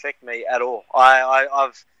stuff don't affect me at all.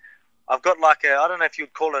 I've got like I don't know if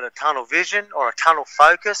you'd call it a tunnel vision or a tunnel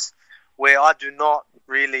focus, where I do not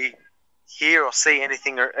really hear or see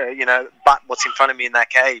anything, you know, but what's in front of me in that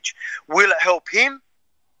cage. Will it help him?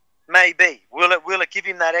 Maybe. Will it give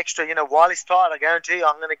him that extra, you know, while he's tired, I guarantee you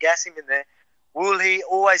I'm going to gas him in there. Will he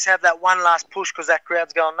always have that one last push because that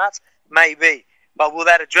crowd's going nuts? Maybe. But will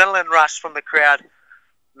that adrenaline rush from the crowd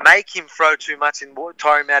make him throw too much and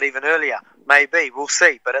tire him out even earlier? Maybe. We'll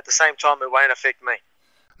see. But at the same time, it won't affect me.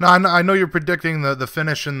 No, I know you're predicting the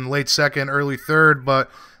finish in late second, early third,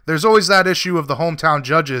 but there's always that issue of the hometown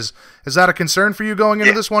judges. Is that a concern for you going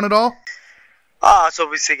into this one at all? Oh, it's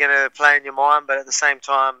obviously going to play in your mind, but at the same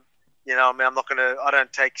time, you know, I mean, I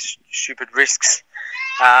don't take stupid risks,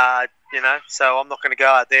 you know, so I'm not going to go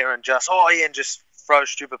out there and just throw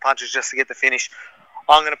stupid punches just to get the finish.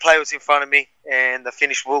 I'm going to play what's in front of me, and the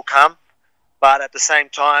finish will come. But at the same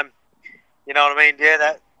time, you know what I mean? Yeah,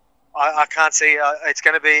 that I can't see. It's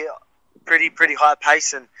going to be pretty high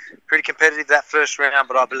pace and pretty competitive that first round.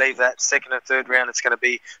 But I believe that second and third round, it's going to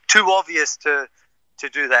be too obvious to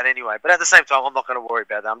do that anyway. But at the same time, I'm not going to worry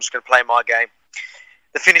about that. I'm just going to play my game.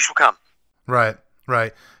 The finish will come. Right.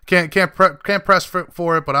 Can't press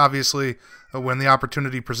for it, but obviously when the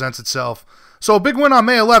opportunity presents itself. So a big win on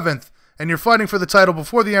May 11th, and you're fighting for the title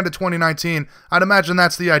before the end of 2019. I'd imagine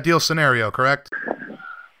that's the ideal scenario, correct?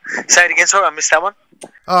 Say it again, sorry, I missed that one.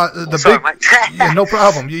 Mate. Yeah, no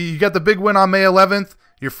problem. You get the big win on May 11th.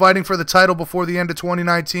 You're fighting for the title before the end of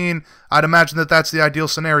 2019. I'd imagine that's the ideal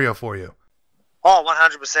scenario for you. Oh,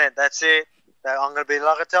 100%. That's it. That I'm going to be,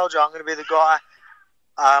 like I told you, I'm going to be the guy.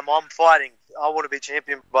 I'm fighting. I want to be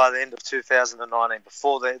champion by the end of 2019,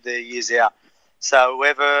 before the year's out. So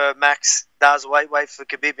whoever Max does, wait for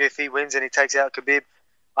Khabib. If he wins and he takes out Khabib,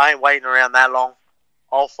 I ain't waiting around that long.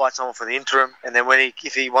 I'll fight someone for the interim, and then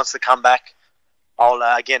if he wants to come back, I'll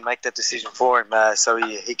again make that decision for him, so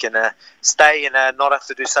he can stay and not have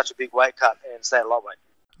to do such a big weight cut and stay at lightweight.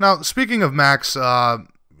 Now, speaking of Max,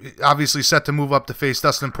 obviously set to move up to face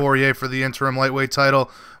Dustin Poirier for the interim lightweight title.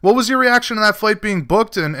 What was your reaction to that fight being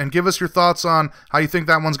booked, and give us your thoughts on how you think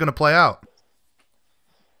that one's going to play out?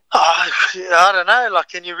 I don't know. Like,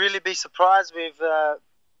 can you really be surprised with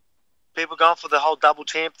people going for the whole double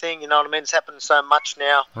champ thing? You know what I mean? It's happening so much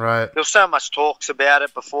now. Right. There was so much talks about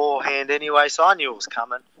it beforehand anyway, so I knew it was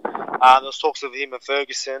coming. There was talks of him and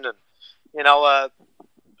Ferguson, and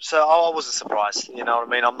so I wasn't surprised. You know what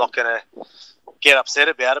I mean? I'm not going to get upset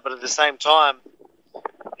about it, but at the same time,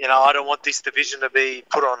 I don't want this division to be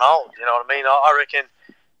put on hold. You know what I mean? I reckon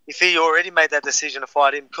if he already made that decision to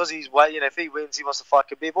fight him, because he's if he wins, he wants to fight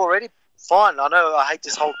Khabib, already fine. I know I hate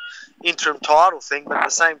this whole interim title thing, but at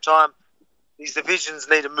the same time, these divisions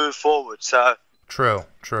need to move forward. So True.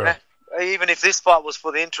 Even if this fight was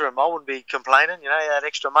for the interim, I wouldn't be complaining. That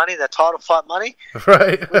extra money, that title fight money.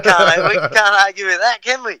 Right. We can't argue with that,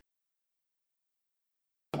 can we?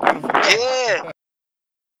 Yeah.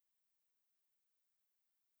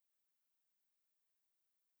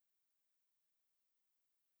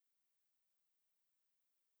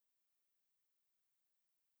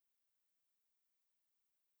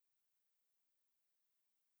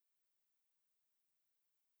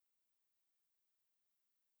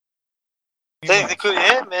 They could,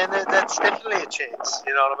 yeah, man. That's definitely a chance.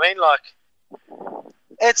 You know what I mean? Like,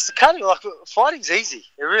 it's kind of like fighting's easy.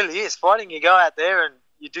 It really is. Fighting, you go out there and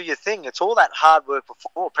you do your thing. It's all that hard work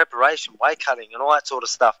before, preparation, weight cutting, and all that sort of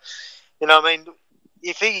stuff. You know what I mean?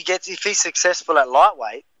 If he's successful at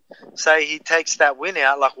lightweight, say he takes that win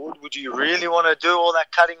out, like, would you really want to do all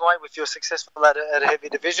that cutting weight if you're successful at a heavy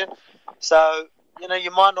division? So,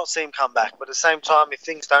 you might not see him come back, but at the same time, if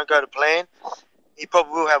things don't go to plan, he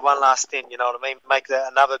probably will have one last stint, you know what I mean? Make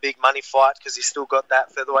another big money fight, because he's still got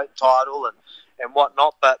that featherweight title and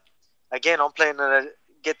whatnot. But again, I'm planning to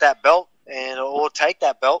get that belt or take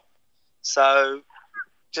that belt. So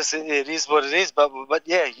just it is what it is. But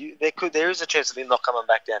yeah, there is a chance of him not coming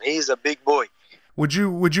back down. He's a big boy. Would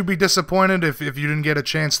you be disappointed if you didn't get a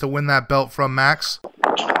chance to win that belt from Max?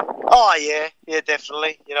 Oh yeah,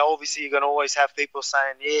 definitely. Obviously you're gonna always have people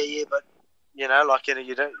saying yeah, but. You're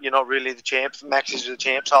not really the champ. Max is the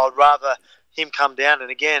champ, so I'd rather him come down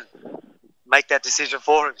and again make that decision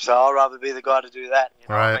for him. So I'd rather be the guy to do that. You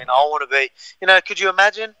know right. what I mean? I want to be. Could you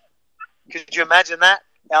imagine? Could you imagine that?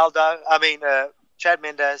 Chad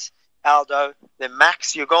Mendes, Aldo, then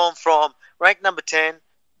Max. You're going from rank number 10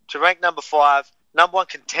 to rank number 5, number 1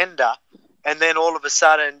 contender, and then all of a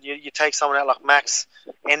sudden you take someone out like Max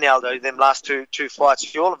and Aldo, them last two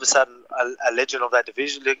fights, you're all of a sudden a legend of that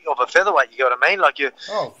division, of a featherweight. You know what I mean? Like you're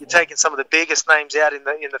taking some of the biggest names out in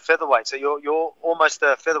the featherweight, so you're almost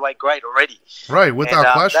a featherweight great already. Right,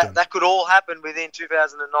 without question. That could all happen within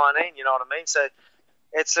 2019. You know what I mean? So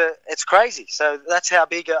it's crazy. So that's how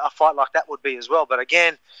big a fight like that would be as well. But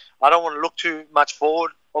again, I don't want to look too much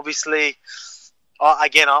forward. Obviously.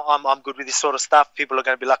 I'm good with this sort of stuff. People are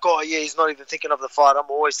going to be like, oh, yeah, he's not even thinking of the fight.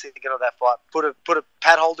 I'm always thinking of that fight. Put a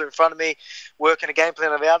pad holder in front of me, working a game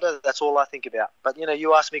plan of Aldo. That's all I think about. But,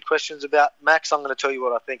 you ask me questions about Max, I'm going to tell you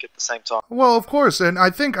what I think at the same time. Well, of course. And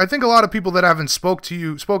I think a lot of people that haven't spoken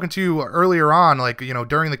to you earlier on, like,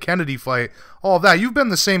 during the Kennedy fight, all of that, you've been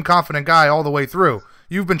the same confident guy all the way through.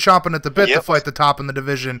 You've been chomping at the bit to fight the top in the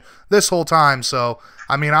division this whole time. So,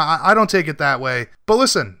 I don't take it that way. But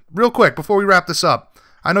listen, real quick, before we wrap this up,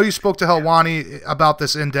 I know you spoke to Helwani about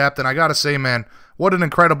this in depth, and I got to say, man, what an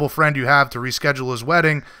incredible friend you have to reschedule his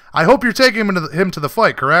wedding. I hope you're taking him to the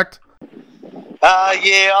fight, correct? Yeah,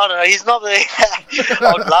 I don't know. He's not there.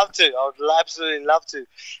 I would love to. I would absolutely love to.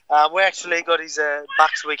 We actually got his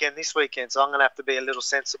Bucks weekend this weekend, so I'm going to have to be a little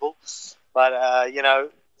sensible. But,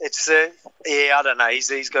 it's I don't know.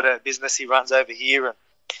 He's got a business he runs over here, and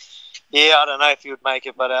I don't know if he would make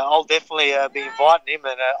it, but I'll definitely be inviting him,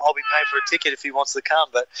 and I'll be paying for a ticket if he wants to come.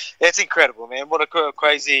 But it's incredible, man. What a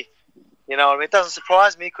crazy, it doesn't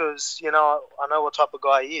surprise me because I know what type of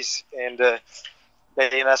guy he is, and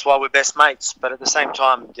that's why we're best mates. But at the same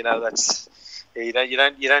time, that's. You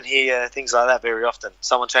don't hear things like that very often.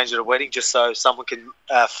 Someone changes a wedding just so someone can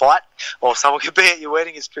fight or someone can be at your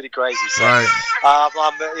wedding is pretty crazy. So, right.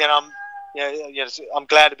 I'm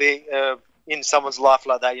glad to be in someone's life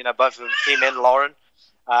like that. Both of him and Lauren.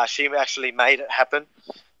 She actually made it happen.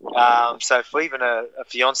 So for even a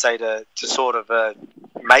fiance to sort of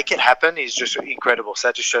make it happen is just incredible. So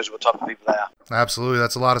that just shows what type of people they are. Absolutely.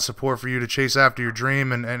 That's a lot of support for you to chase after your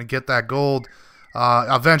dream and get that gold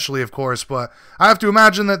eventually, of course. But I have to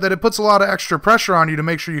imagine that it puts a lot of extra pressure on you to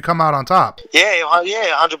make sure you come out on top. Yeah,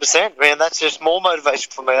 100%, man. That's just more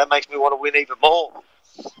motivation for me. That makes me want to win even more.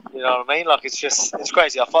 You know what I mean? Like, it's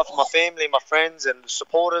crazy. I fight for my family, my friends, and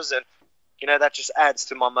supporters, and, that just adds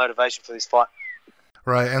to my motivation for this fight.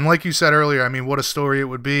 Right, and like you said earlier, I mean, what a story it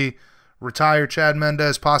would be. Retire Chad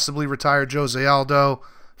Mendes, possibly retire Jose Aldo,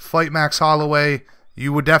 fight Max Holloway.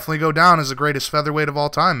 You would definitely go down as the greatest featherweight of all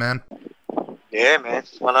time, man. Yeah, man,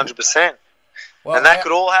 100%. Well, and that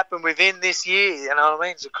could all happen within this year, you know what I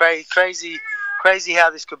mean? It's crazy how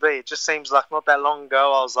this could be. It just seems like not that long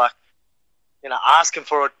ago I was like, asking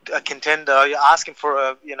for a contender, asking for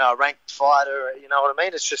a ranked fighter, you know what I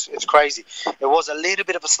mean? It's crazy. It was a little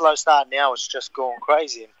bit of a slow start. Now it's just going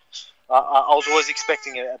crazy. And I was always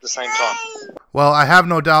expecting it at the same time. Well, I have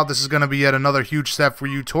no doubt this is going to be yet another huge step for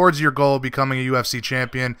you towards your goal of becoming a UFC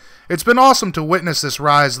champion. It's been awesome to witness this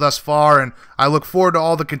rise thus far, and I look forward to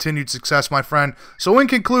all the continued success, my friend. So in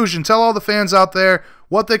conclusion, tell all the fans out there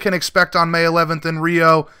what they can expect on May 11th in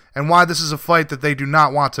Rio and why this is a fight that they do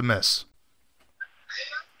not want to miss.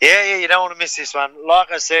 Yeah, you don't want to miss this one.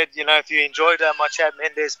 Like I said, if you enjoyed my Chad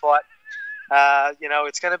Mendes fight,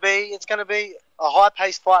 it's going to be a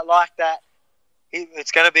high-paced fight like that.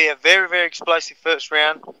 It's going to be a very, very explosive first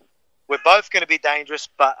round. We're both going to be dangerous,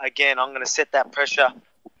 but again, I'm going to set that pressure,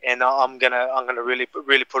 and I'm going to really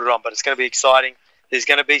put it on. But it's going to be exciting. There's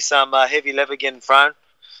going to be some heavy lever getting thrown.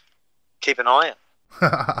 Keep an eye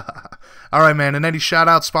out. All right, man. And any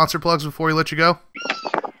shout-out sponsor plugs before we let you go?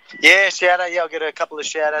 Yeah, shout-out. Yeah, I'll get a couple of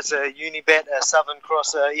shout-outs. Unibet, Southern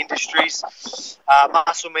Cross Industries,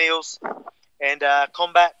 Muscle Meals, and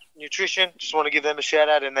Combat Nutrition. Just want to give them a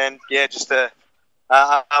shout-out. And then, just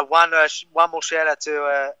one more shout-out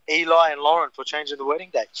to Eli and Lauren for changing the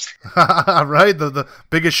wedding date. Right? The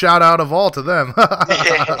biggest shout-out of all to them.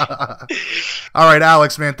 Yeah. All right,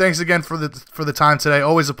 Alex, man. Thanks again for the time today.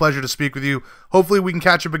 Always a pleasure to speak with you. Hopefully we can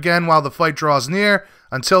catch up again while the fight draws near.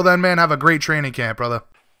 Until then, man, have a great training camp, brother.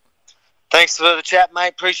 Thanks for the chat,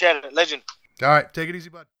 mate. Appreciate it. Legend. All right. Take it easy,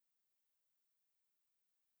 bud.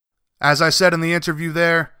 As I said in the interview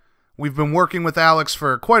there, we've been working with Alex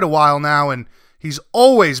for quite a while now, and he's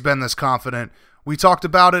always been this confident. We talked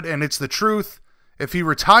about it, and it's the truth. If he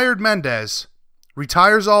retired Mendes,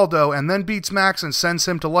 retires Aldo, and then beats Max and sends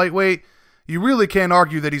him to lightweight, you really can't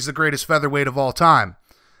argue that he's the greatest featherweight of all time.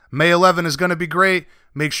 May 11 is going to be great.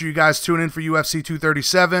 Make sure you guys tune in for UFC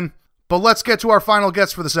 237. But let's get to our final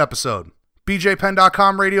guest for this episode.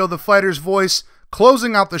 BJPenn.com Radio, the fighter's voice,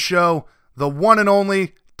 closing out the show, the one and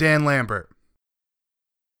only Dan Lambert.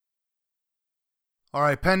 All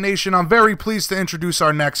right, Penn Nation, I'm very pleased to introduce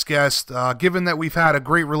our next guest. Given that we've had a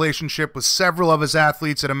great relationship with several of his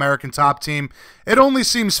athletes at American Top Team, it only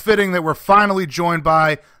seems fitting that we're finally joined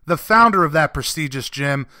by the founder of that prestigious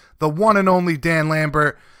gym, the one and only Dan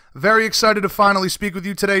Lambert. Very excited to finally speak with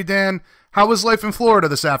you today, Dan. How was life in Florida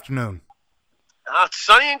this afternoon? It's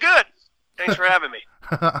sunny and good. Thanks for having me.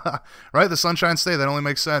 Right, the Sunshine State, that only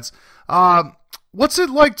makes sense. What's it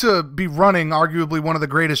like to be running arguably one of the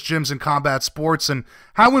greatest gyms in combat sports, and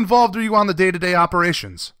how involved are you on the day-to-day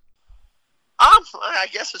operations? I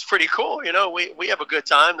guess it's pretty cool. We have a good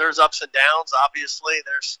time. There's ups and downs, obviously.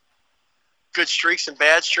 There's good streaks and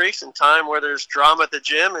bad streaks, and time where there's drama at the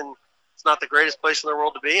gym, and it's not the greatest place in the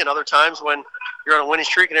world to be, and other times when you're on a winning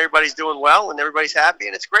streak and everybody's doing well and everybody's happy,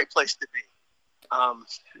 and it's a great place to be.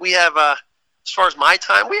 We have, as far as my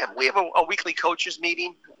time, we have a weekly coaches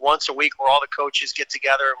meeting once a week where all the coaches get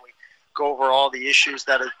together and we go over all the issues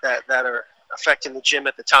that are affecting the gym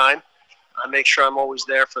at the time. I make sure I'm always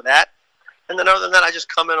there for that. And then other than that, I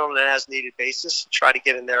just come in on an as-needed basis, try to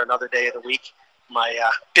get in there another day of the week. My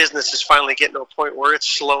business is finally getting to a point where it's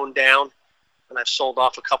slowing down, and I've sold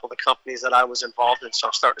off a couple of the companies that I was involved in, so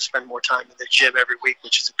I'm starting to spend more time in the gym every week,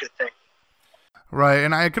 which is a good thing. Right,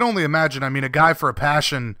 and I can only imagine, a guy for a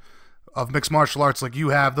passion of mixed martial arts like you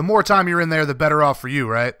have, the more time you're in there, the better off for you,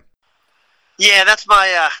 right? Yeah, that's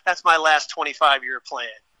my last 25-year plan.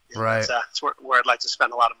 Right. That's where I'd like to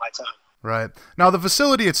spend a lot of my time. Right. Now, the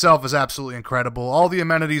facility itself is absolutely incredible. All the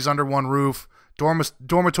amenities under one roof,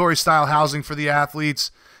 dormitory-style housing for the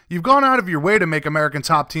athletes. You've gone out of your way to make American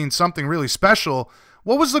Top Team something really special.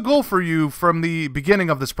 What was the goal for you from the beginning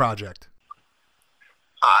of this project?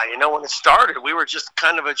 When it started, we were just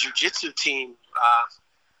kind of a jiu-jitsu team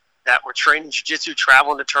that were training jiu-jitsu,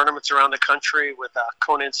 traveling to tournaments around the country with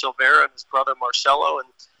Conan Silveira and his brother Marcelo. And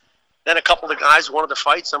then a couple of the guys wanted to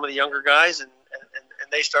fight, some of the younger guys, and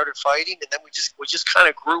they started fighting, and then we just kind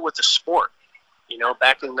of grew with the sport. You know,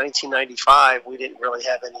 back in 1995, we didn't really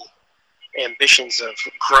have any ambitions of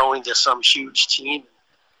growing to some huge team,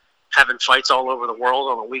 having fights all over the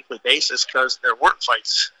world on a weekly basis, because there weren't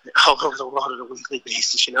fights all over the world on a weekly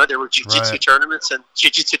basis. You know, there were jiu-jitsu tournaments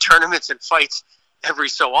and fights every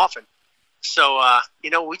so often. So, you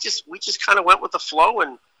know, we just kind of went with the flow,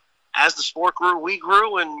 and as the sport grew, we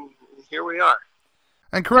grew, and here we are.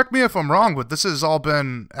 And correct me if I'm wrong, but this has all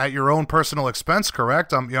been at your own personal expense,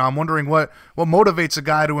 correct? I'm wondering what motivates a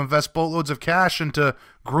guy to invest boatloads of cash into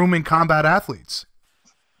grooming combat athletes.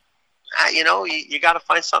 You know, you got to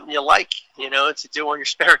find something you like, you know, to do on your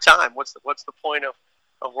spare time. What's the point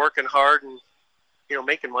of working hard and, you know,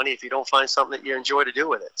 making money if you don't find something that you enjoy to do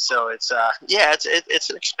with it? So it's it's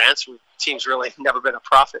an expense. Team's really never been a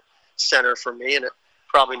profit center for me, and it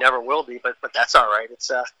probably never will be. But that's all right.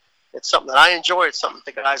 It's something that I enjoy. It's something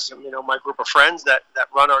that the guys, you know, my group of friends that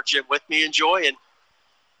run our gym with me enjoy, and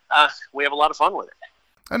we have a lot of fun with it.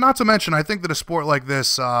 And not to mention, I think that a sport like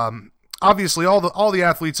this, obviously, all the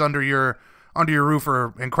athletes under your roof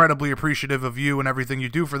are incredibly appreciative of you and everything you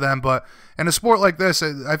do for them. But in a sport like this,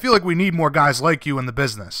 I feel like we need more guys like you in the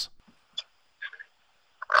business.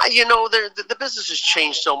 You know, the business has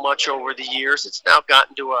changed so much over the years. It's now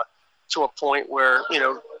gotten to a point where, you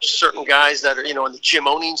know, certain guys that are, you know, on the gym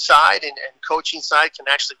owning side and coaching side can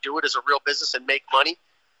actually do it as a real business and make money.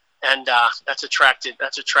 And that's attracted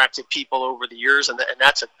people over the years, and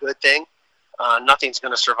that's a good thing. Nothing's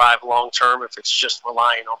going to survive long term if it's just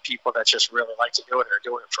relying on people that just really like to do it or are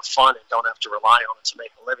doing it for fun and don't have to rely on it to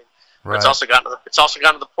make a living. Right. It's also gotten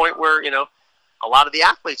to the point where, you know, a lot of the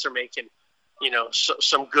athletes are making, you know,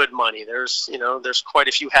 some good money. There's quite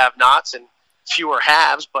a few have-nots and fewer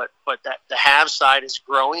haves, but that the have side is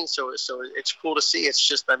growing, so it's cool to see. It's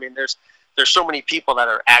just, I mean, there's so many people that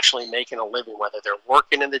are actually making a living, whether they're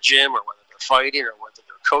working in the gym or whether they're fighting or whether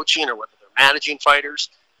they're coaching or whether they're managing fighters,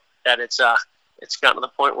 that it's gotten to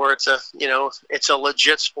the point where it's a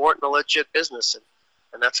legit sport and a legit business,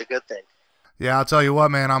 and that's a good thing. Yeah, I'll tell you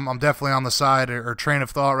what, man, I'm definitely on the side or train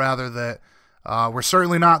of thought rather that we're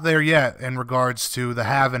certainly not there yet in regards to the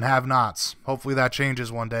have and have-nots. Hopefully that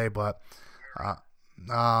changes one day, but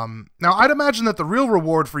now I'd imagine that the real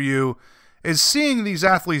reward for you is seeing these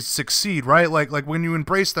athletes succeed, right? Like when you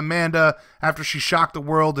embraced Amanda after she shocked the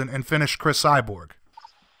world and finished Chris Cyborg.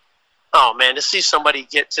 Oh man, to see somebody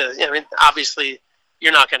get to, I mean, obviously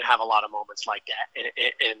you're not going to have a lot of moments like that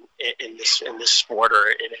in this sport or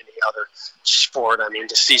in any other sport. I mean,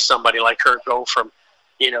 to see somebody like her go from,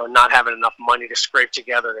 you know, not having enough money to scrape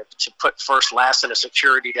together to put first, last, and a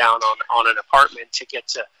security down on an apartment to get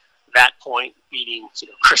to that point, beating, you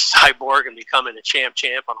know, Chris Cyborg and becoming a champ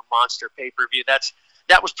on a monster pay-per-view.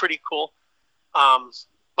 That was pretty cool.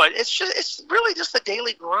 But it's really just the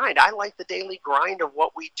daily grind. I like the daily grind of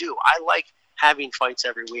what we do. I like having fights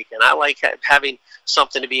every weekend. I like having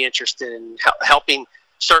something to be interested in, helping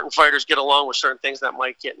certain fighters get along with certain things that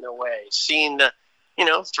might get in their way. Seeing the, you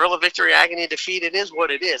know, thrill of victory, agony of defeat. It is what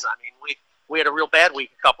it is. I mean, we had a real bad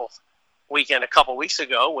weekend a couple weeks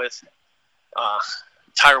ago with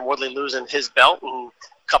Tyron Woodley losing his belt and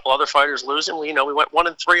a couple other fighters losing. We went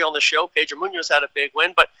 1-3 on the show. Pedro Munoz had a big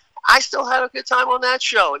win, but I still had a good time on that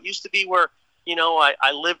show. It used to be where, you know,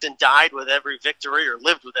 I lived and died with every victory, or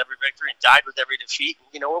lived with every victory and died with every defeat.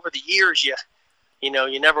 And, you know, over the years, you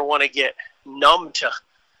never want to get numb to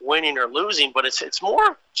winning or losing, but it's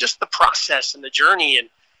more just the process and the journey, and,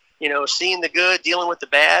 you know, seeing the good, dealing with the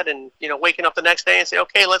bad, and, you know, waking up the next day and say,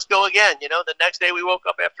 okay, let's go again. You know, the next day we woke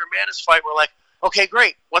up after Amanda's fight, we're like, okay,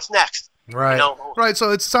 great, what's next? Right, you know? Right.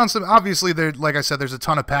 So it sounds, obviously, there, like I said, there's a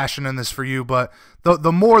ton of passion in this for you, but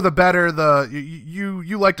the more the better.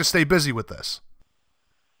 You like to stay busy with this.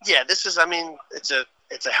 Yeah, this is, I mean, it's a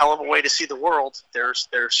hell of a way to see the world. There's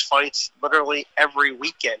fights literally every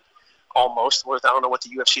weekend, almost. I don't know what the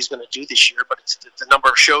UFC is going to do this year, but the number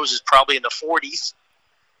of shows is probably in the 40s,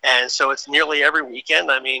 and so it's nearly every weekend.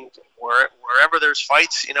 I mean, wherever there's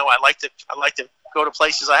fights, you know, I like to go to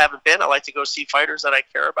places I haven't been. I like to go see fighters that I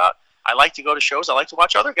care about. I like to go to shows. I like to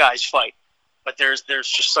watch other guys fight. But there's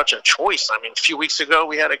just such a choice. I mean, a few weeks ago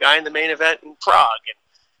we had a guy in the main event in Prague, and,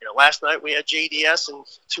 you know, last night we had JDS and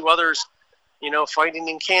two others, you know, fighting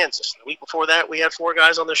in Kansas. The week before that we had 4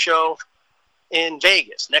 guys on the show in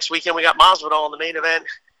Vegas. Next weekend we got Masvidal in the main event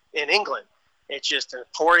in England. It's just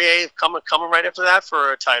Poirier coming right after that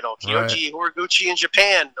for a title. Kyoji Horiguchi in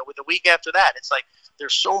Japan the week after that. It's like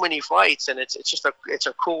there's so many fights, and it's just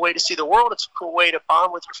a cool way to see the world. It's a cool way to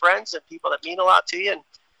bond with your friends and people that mean a lot to you,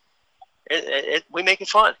 and we make it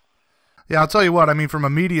fun. Yeah, I'll tell you what. I mean, from a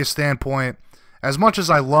media standpoint, as much as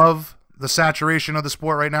I love the saturation of the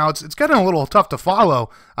sport right now, it's getting a little tough to follow.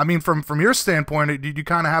 I mean, from your standpoint, did you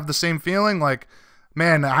kind of have the same feeling? Like,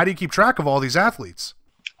 man, how do you keep track of all these athletes?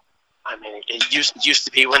 I mean, it used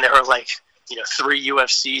to be when there were like, 3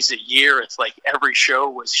 UFCs a year. It's like every show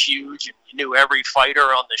was huge, and you knew every fighter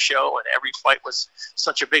on the show, and every fight was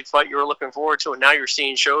such a big fight you were looking forward to. And now you're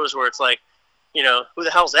seeing shows where it's like, who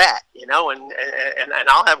the hell's that? And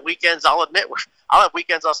I'll have weekends. I'll admit, I'll have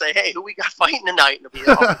weekends. I'll say, hey, who we got fighting tonight? And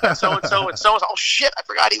it'll be so and so and so. Oh shit, I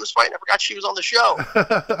forgot he was fighting. I forgot she was on the show.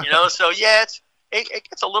 So yeah, it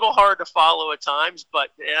gets a little hard to follow at times, but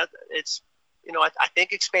yeah, it's. I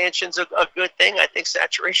think expansion's a good thing. I think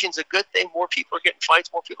saturation's a good thing. More people are getting fights.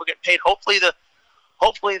 More people are getting paid.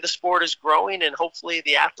 Hopefully the sport is growing, and hopefully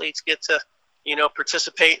the athletes get to,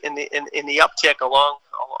 participate in the uptick along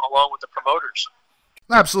with the promoters.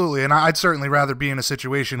 Absolutely, and I'd certainly rather be in a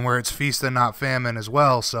situation where it's feast and not famine as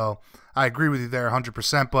well. So I agree with you there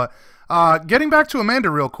 100%. But getting back to Amanda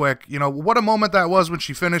real quick, what a moment that was when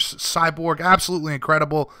she finished Cyborg. Absolutely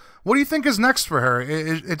incredible. What do you think is next for her?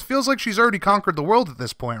 It feels like she's already conquered the world at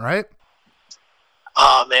this point, right?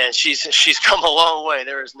 Oh man, she's come a long way.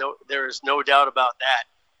 There is no doubt about that.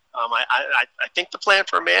 I think the plan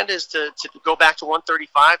for Amanda is to go back to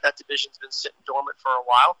 135. That division's been sitting dormant for a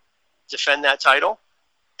while. Defend that title,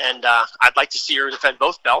 and I'd like to see her defend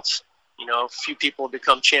both belts. A few people have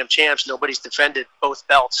become champs. Nobody's defended both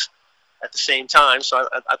belts at the same time, so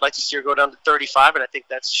I'd like to see her go down to 35, and I think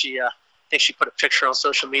I think she put a picture on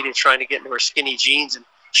social media trying to get into her skinny jeans and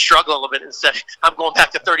struggle a little bit and said, I'm going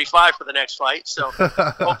back to 35 for the next fight. So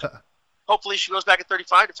hopefully she goes back at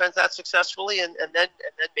 35, defends that successfully, and then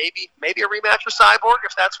maybe a rematch with Cyborg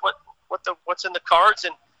if that's what's in the cards.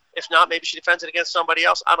 And if not, maybe she defends it against somebody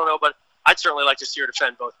else. I don't know, but I'd certainly like to see her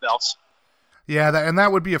defend both belts. Yeah,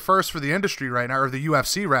 that would be a first for the industry right now, or the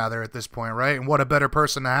UFC rather at this point, right? And what a better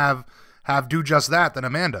person to have do just that than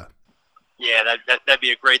Amanda. Yeah, that'd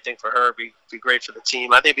be a great thing for her. Be great for the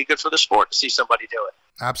team. I think it'd be good for the sport to see somebody do it.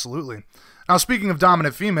 Absolutely. Now, speaking of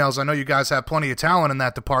dominant females, I know you guys have plenty of talent in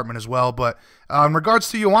that department as well, but in regards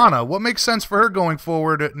to Joanna, what makes sense for her going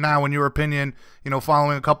forward now, in your opinion,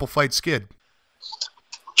 following a couple fight skid?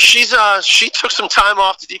 She took some time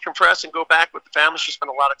off to decompress and go back with the family. She spent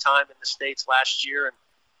a lot of time in the States last year, and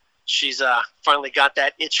she's finally got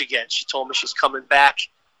that itch again. She told me she's coming back,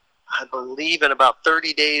 I believe, in about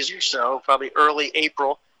 30 days or so, probably early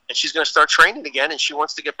April, and she's going to start training again, and she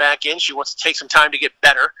wants to get back in. She wants to take some time to get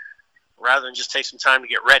better rather than just take some time to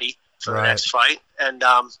get ready for the next fight. And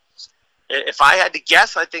if I had to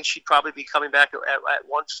guess, I think she'd probably be coming back at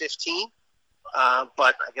 115,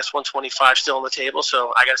 but I guess 125 still on the table,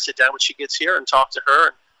 so I got to sit down when she gets here and talk to her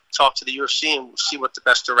and talk to the UFC and see what the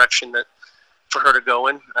best direction for her to go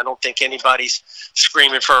in. I don't think anybody's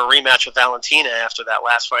screaming for a rematch with Valentina after that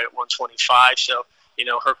last fight at 125. So,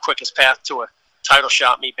 her quickest path to a title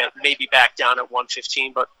shot may be back down at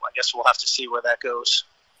 115, but I guess we'll have to see where that goes.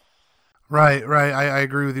 Right. I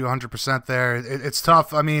agree with you 100% there. It's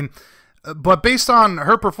tough. I mean, but based on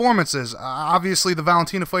her performances, obviously the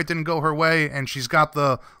Valentina fight didn't go her way, and she's got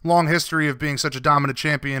the long history of being such a dominant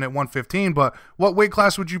champion at 115, but what weight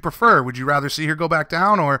class would you prefer? Would you rather see her go back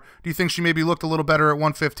down, or do you think she maybe looked a little better at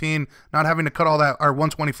 115, not having to cut all that, or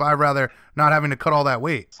 125 rather, not having to cut all that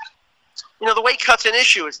weight? The weight cut's an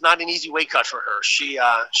issue. It's not an easy weight cut for her.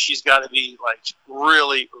 She's got to be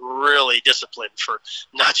really, really disciplined for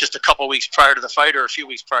not just a couple weeks prior to the fight or a few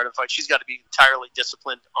weeks prior to the fight. She's got to be entirely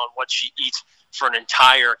disciplined on what she eats for an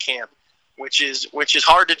entire camp, which is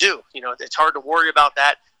hard to do. It's hard to worry about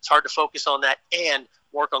that. It's hard to focus on that and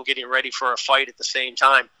work on getting ready for a fight at the same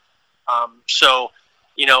time.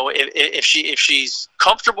 If she's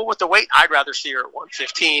comfortable with the weight, I'd rather see her at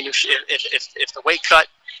 115. If the weight cut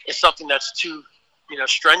is something that's too,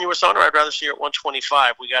 strenuous on her, I'd rather see her at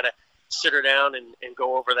 125. We got to sit her down and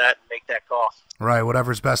go over that and make that call. Right,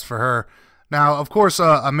 whatever's best for her. Now, of course,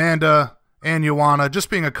 Amanda and Joanna, just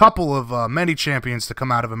being a couple of many champions to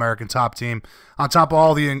come out of American Top Team, on top of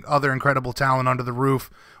all the other incredible talent under the roof.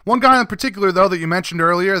 One guy in particular, though, that you mentioned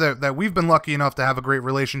earlier that we've been lucky enough to have a great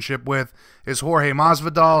relationship with is Jorge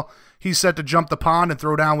Masvidal. He's set to jump the pond and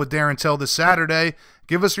throw down with Darren Till this Saturday.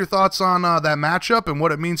 Give us your thoughts on that matchup and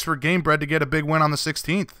what it means for Gamebred to get a big win on the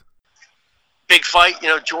 16th. Big fight.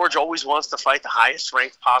 George always wants to fight the highest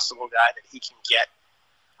ranked possible guy that he can get.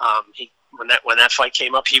 When that fight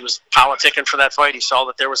came up, he was politicking for that fight. He saw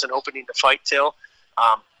that there was an opening to fight Till.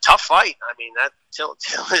 Tough fight. I mean, that Till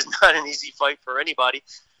is not an easy fight for anybody,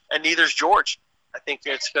 and neither's George. I think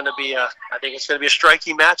it's going to be a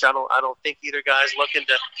striking match. I don't think either guy's looking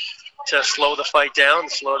to slow the fight down,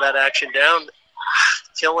 slow that action down.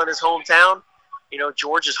 Till in his hometown,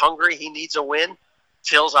 George is hungry. He needs a win.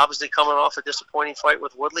 Till's obviously coming off a disappointing fight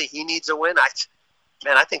with Woodley. He needs a win.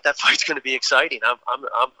 I think that fight's going to be exciting.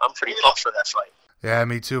 I'm pretty pumped for that fight. Yeah,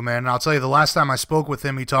 me too, man. And I'll tell you, the last time I spoke with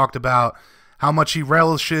him, he talked about how much he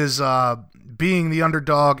relishes being the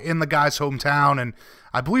underdog in the guy's hometown. And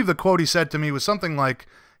I believe the quote he said to me was something like,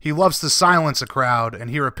 he loves to silence a crowd and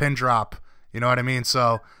hear a pin drop. You know what I mean?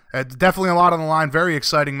 So definitely a lot on the line. Very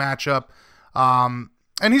exciting matchup. And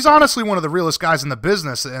he's honestly one of the realest guys in the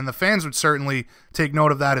business, and the fans would certainly take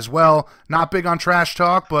note of that as well. Not big on trash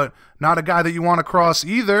talk, but not a guy that you want to cross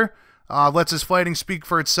either. Lets his fighting speak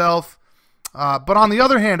for itself. But on the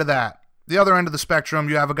other hand of that, the other end of the spectrum,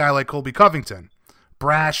 you have a guy like Colby Covington.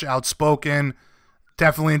 Brash, outspoken,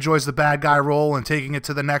 definitely enjoys the bad guy role and taking it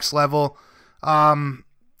to the next level.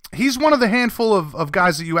 He's one of the handful of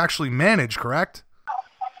guys that you actually manage, correct?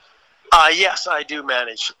 Yes, I do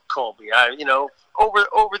manage Colby.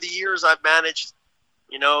 Over the years, I've managed,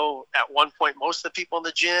 at one point, most of the people in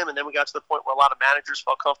the gym, and then we got to the point where a lot of managers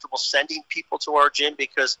felt comfortable sending people to our gym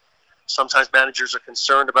because sometimes managers are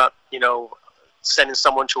concerned about, sending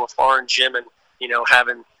someone to a foreign gym and,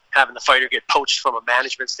 having the fighter get poached from a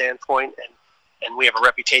management standpoint, and we have a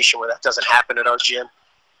reputation where that doesn't happen at our gym.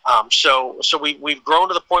 So we've grown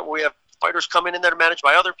to the point where we have fighters coming in that are managed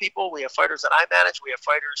by other people. We have fighters that I manage. We have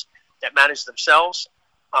fighters that manage themselves.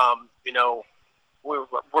 We're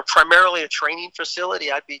primarily a training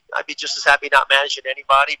facility. I'd be just as happy not managing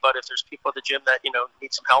anybody, but if there's people at the gym that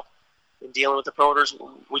need some help in dealing with the promoters,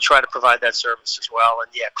 we try to provide that service as well.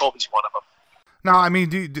 And yeah, Colby's one of them. Now, I mean,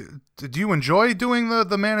 do you enjoy doing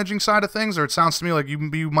the managing side of things, or it sounds to me like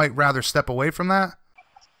you might rather step away from that?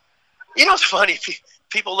 It's funny.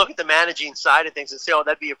 People look at the managing side of things and say, "Oh,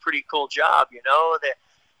 that'd be a pretty cool job."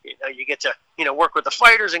 That you get to work with the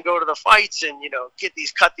fighters and go to the fights and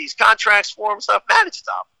cut these contracts for them, stuff. Manage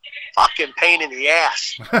stuff, fucking pain in the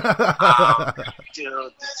ass.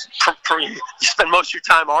 You spend most of your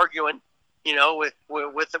time arguing, with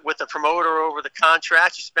the promoter over the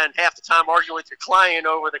contract. You spend half the time arguing with your client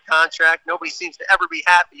over the contract. Nobody seems to ever be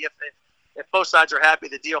happy. If both sides are happy,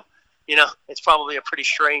 the deal, it's probably a pretty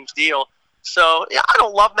strange deal. So yeah, I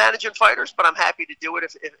don't love managing fighters, but I'm happy to do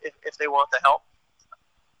it if they want the help.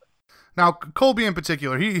 Now, Colby in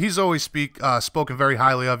particular, he's always spoken very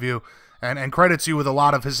highly of you and credits you with a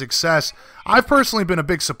lot of his success. I've personally been a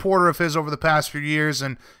big supporter of his over the past few years,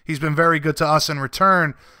 and he's been very good to us in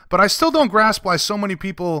return. But I still don't grasp why so many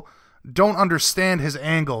people don't understand his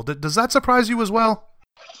angle. Does that surprise you as well?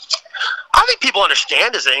 I think people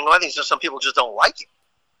understand his angle. I think some people just don't like it.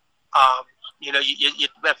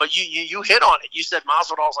 But you hit on it. You said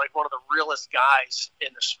Masvidal's like one of the realest guys in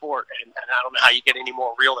the sport, and I don't know how you get any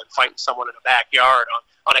more real than fighting someone in a backyard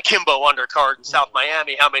on a Kimbo undercard in South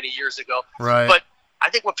Miami how many years ago. Right. But I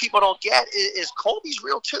think what people don't get is Colby's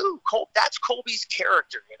real too. That's Colby's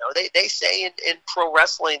character. They say in pro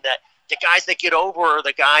wrestling that the guys that get over are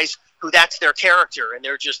the guys who that's their character, and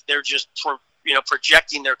they're just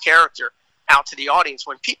projecting their character out to the audience.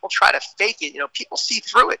 When people try to fake it, people see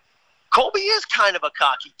through it. Colby is kind of a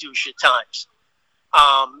cocky douche at times.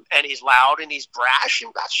 And he's loud and he's brash,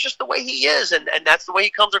 and that's just the way he is, and that's the way he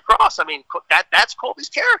comes across. I mean, that's Colby's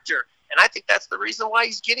character, and I think that's the reason why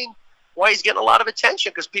he's getting a lot of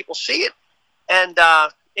attention, because people see it, and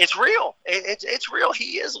it's real. It's real.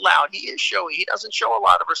 He is loud. He is showy. He doesn't show a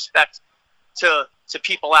lot of respect to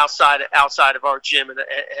people outside of our gym and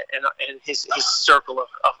his circle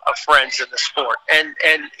of friends in the sport, and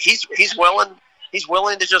he's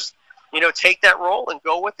willing to just take that role and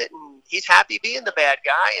go with it, and he's happy being the bad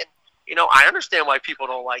guy. And I understand why people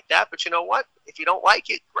don't like that, but you know what? If you don't like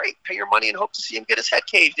it, great. Pay your money and hope to see him get his head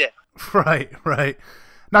caved in. Right.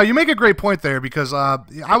 Now, you make a great point there, because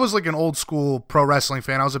I was like an old school pro wrestling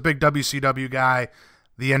fan. I was a big WCW guy,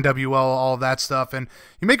 the NWL, all of that stuff. And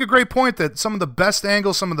you make a great point that some of the best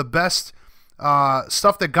angles, some of the best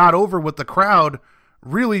stuff that got over with the crowd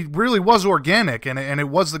really was organic, and it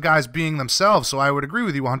was the guys being themselves. So I would agree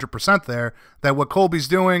with you 100% there, that what Colby's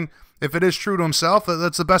doing, if it is true to himself,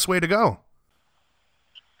 that's the best way to go.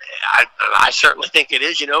 I certainly think it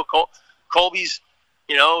is. Colby's,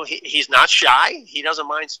 he's not shy. He doesn't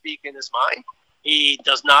mind speaking his mind. He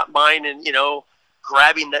does not mind,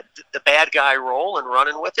 grabbing the bad guy role and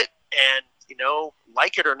running with it. And,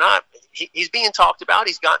 like it or not, he's being talked about.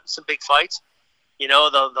 He's gotten some big fights.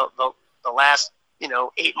 The last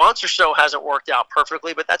 8 months or so hasn't worked out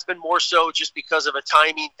perfectly, but that's been more so just because of a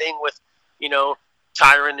timing thing with,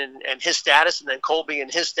 Tyron and his status, and then Colby and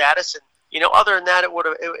his status. And, other than that,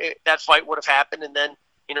 that fight would have happened. And then,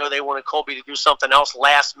 they wanted Colby to do something else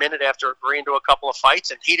last minute after agreeing to a couple of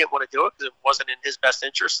fights, and he didn't want to do it because it wasn't in his best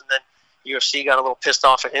interest. And then, UFC got a little pissed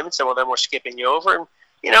off at him and said, well, then we're skipping you over. And,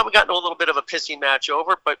 we got into a little bit of a pissing match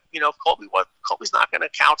over, but, Colby's not going to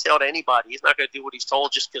kowtow to anybody. He's not going to do what he's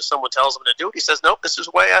told just because someone tells him to do it. He says, nope, this is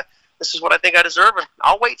what I think I deserve, and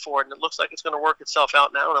I'll wait for it. And it looks like it's going to work itself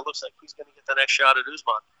out now, and it looks like he's going to get the next shot at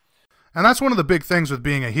Usman. And that's one of the big things with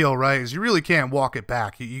being a heel, right, is you really can't walk it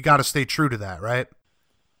back. You got to stay true to that, right?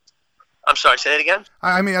 I'm sorry, say that again?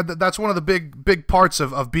 I mean, that's one of the big parts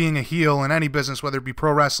of being a heel in any business, whether it be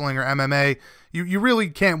pro wrestling or MMA. You really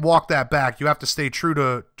can't walk that back. You have to stay true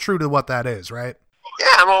to what that is, right?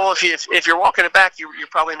 Yeah, well, if you're walking it back, you're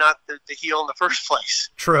probably not the heel in the first place.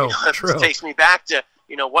 True, true. It takes me back to,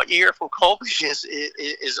 what you hear from Colby is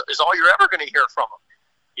all you're ever going to hear from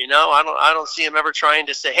him. I don't see him ever trying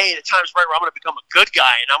to say, hey, the time's right where I'm going to become a good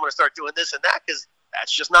guy and I'm going to start doing this and that, because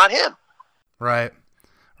that's just not him. Right.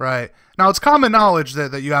 Now, it's common knowledge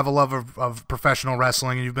that you have a love of professional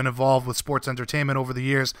wrestling and you've been involved with sports entertainment over the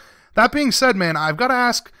years. That being said, man, I've got to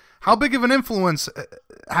ask, how big of an influence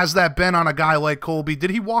has that been on a guy like Colby? Did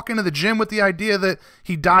he walk into the gym with the idea that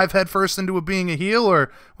he'd dive headfirst into being a heel,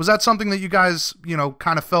 or was that something that you guys,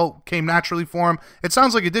 kind of felt came naturally for him? It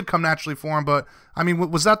sounds like it did come naturally for him, but, I mean,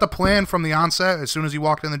 was that the plan from the onset as soon as he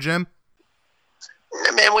walked in the gym?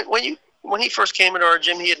 Man, when he first came into our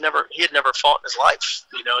gym, he had never fought in his life.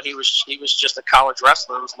 He was just a college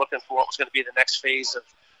wrestler who was looking for what was going to be the next phase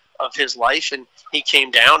of his life, and he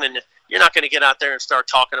came down. And you're not going to get out there and start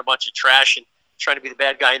talking a bunch of trash and trying to be the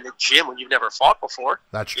bad guy in the gym when you've never fought before.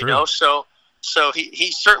 That's true. So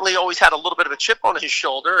he certainly always had a little bit of a chip on his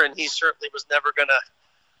shoulder, and he certainly was never going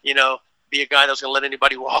to, be a guy that was going to let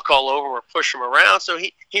anybody walk all over or push him around. So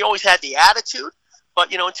he always had the attitude.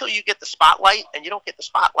 But, until you get the spotlight, and you don't get the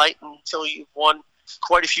spotlight until you've won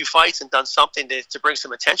quite a few fights and done something to bring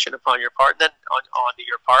some attention upon your part, and then onto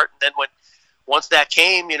your part. And then once that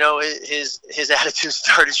came, his attitude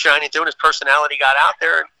started shining through and his personality got out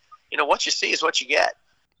there. And, what you see is what you get.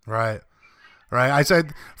 Right. I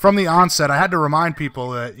said from the onset, I had to remind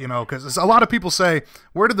people that, because a lot of people say,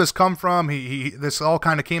 where did this come from? This all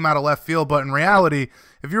kind of came out of left field. But in reality,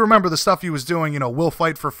 if you remember the stuff he was doing, we'll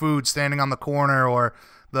fight for food, standing on the corner, or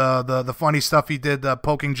the funny stuff he did,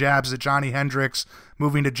 poking jabs at Johnny Hendricks,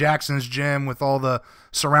 moving to Jackson's gym with all the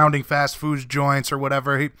surrounding fast food joints or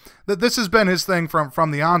whatever. This has been his thing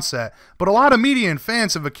from the onset. But a lot of media and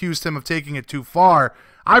fans have accused him of taking it too far.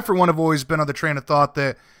 I, for one, have always been of the train of thought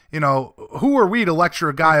that, who are we to lecture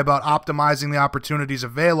a guy about optimizing the opportunities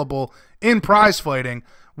available in prize fighting?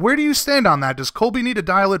 Where do you stand on that? Does Colby need to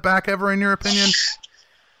dial it back ever, in your opinion?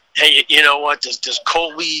 Hey, you know what? Does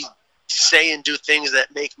Colby say and do things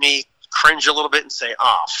that make me cringe a little bit and say,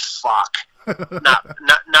 "Oh, fuck"?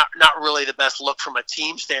 not really the best look from a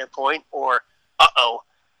team standpoint, or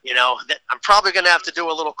that I'm probably going to have to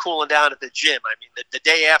do a little cooling down at the gym. I mean, the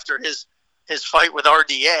day after his fight with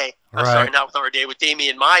RDA, with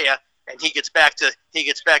Damian Maia, and he gets back to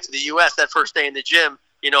the U.S. that first day in the gym.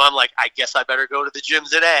 I'm like, I guess I better go to the gym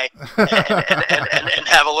today and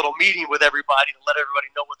have a little meeting with everybody to let everybody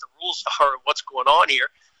know what the rules are and what's going on here.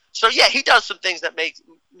 So yeah, he does some things that make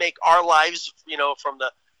our lives, from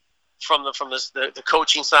the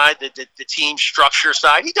coaching side, the team structure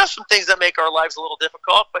side. He does some things that make our lives a little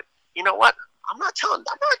difficult. But you know what? I'm not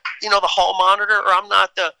the hall monitor, or I'm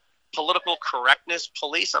not the political correctness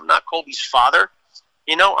police. I'm not Colby's father.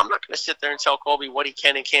 I'm not going to sit there and tell Colby what he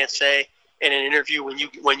can and can't say in an interview when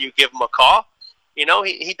you give him a call. He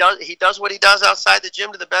does what he does outside the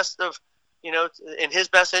gym to the best of, in his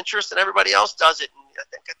best interest, and everybody else does it.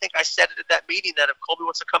 And I think I said it at that meeting that if Colby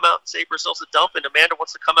wants to come out and say Brazil's a dump, and Amanda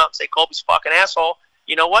wants to come out and say Colby's a fucking asshole,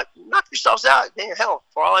 you know what? Knock yourselves out. Hell,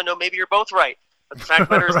 for all I know, maybe you're both right. But the fact of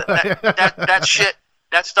the matter is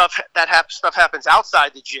that stuff happens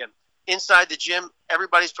outside the gym. Inside the gym,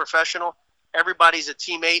 everybody's professional. Everybody's a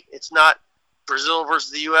teammate. It's not Brazil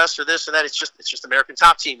versus the U.S. or this or that. It's just American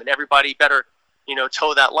Top Team, and everybody better,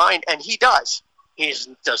 toe that line. And he does. He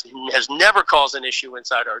has never caused an issue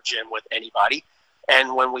inside our gym with anybody.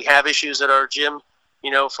 And when we have issues at our gym,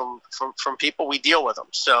 from people, we deal with them.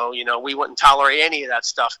 So, we wouldn't tolerate any of that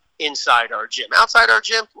stuff inside our gym. Outside our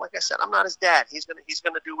gym, like I said, I'm not his dad. He's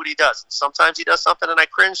gonna do what he does. And sometimes he does something and I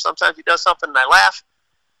cringe. Sometimes he does something and I laugh.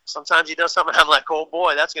 Sometimes he does something and I'm like, oh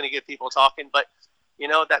boy, that's gonna get people talking. But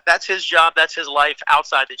that's his job. That's his life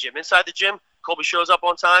outside the gym. Inside the gym, Colby shows up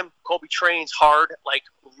on time. Colby trains hard, like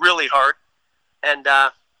really hard. And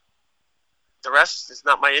the rest is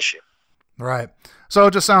not my issue. Right. So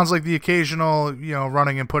it just sounds like the occasional,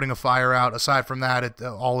 running and putting a fire out. Aside from that,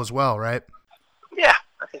 all is well, right? Yeah,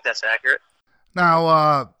 I think that's accurate.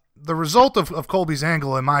 Now, the result of Colby's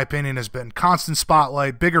angle, in my opinion, has been constant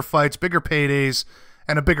spotlight, bigger fights, bigger paydays,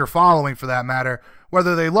 and a bigger following for that matter,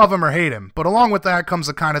 whether they love him or hate him. But along with that comes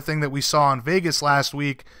the kind of thing that we saw in Vegas last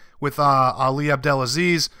week with Ali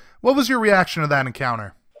Abdelaziz. What was your reaction to that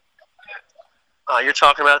encounter? You're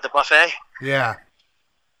talking about at the buffet? Yeah.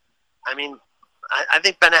 I mean, I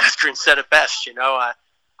think Ben Askren said it best.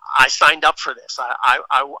 I signed up for this.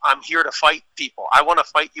 I'm here to fight people. I want to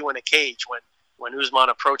fight you in a cage. When Usman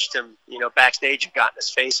approached him, backstage and got in his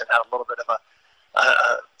face and had a little bit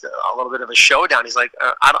of a showdown, he's like,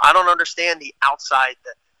 I don't understand the outside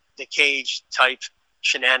the cage type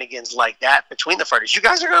shenanigans like that between the fighters. You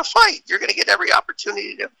guys are going to fight. You're going to get every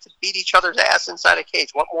opportunity to beat each other's ass inside a cage.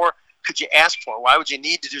 What more could you ask for? Why would you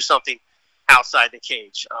need to do something outside the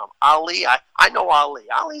cage? Ali, I know Ali.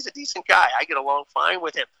 Ali's a decent guy. I get along fine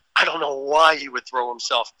with him. I don't know why he would throw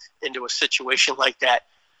himself into a situation like that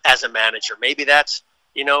as a manager. Maybe that's,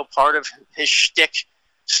 part of his shtick,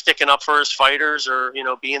 sticking up for his fighters or,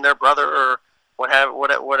 being their brother or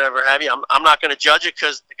whatever have you. I'm not going to judge it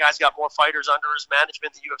because the guy's got more fighters under his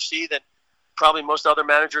management in the UFC than probably most other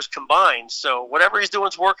managers combined. So whatever he's doing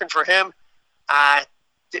is working for him.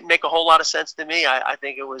 Didn't make a whole lot of sense to me. I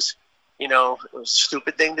think it was, it was a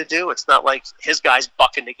stupid thing to do. It's not like his guy's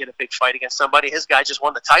bucking to get a big fight against somebody. His guy just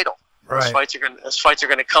won the title. Right. Those fights are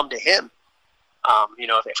going to come to him.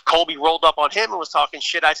 If Colby rolled up on him and was talking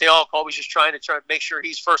shit, I'd say, Colby's just trying to make sure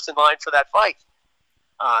he's first in line for that fight.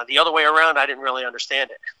 The other way around, I didn't really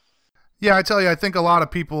understand it. Yeah, I tell you, I think a lot of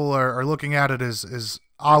people are looking at it as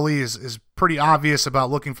Ali is pretty obvious about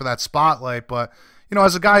looking for that spotlight, but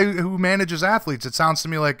as a guy who manages athletes, it sounds to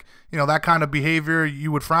me like, that kind of behavior you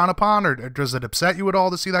would frown upon, or does it upset you at all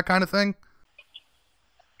to see that kind of thing?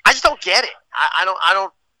 I just don't get it. I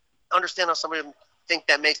don't understand how somebody would think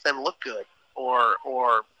that makes them look good or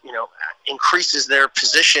increases their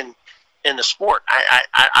position in the sport.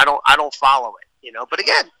 I don't follow it, But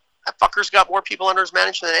again, that fucker's got more people under his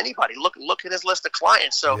management than anybody. Look at his list of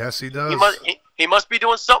clients. So yes, he does. He must be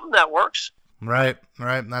doing something that works. Right.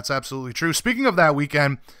 That's absolutely true. Speaking of that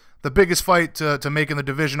weekend, the biggest fight to make in the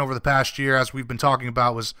division over the past year, as we've been talking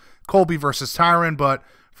about, was Colby versus Tyron. But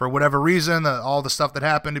for whatever reason, all the stuff that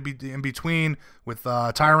happened in between with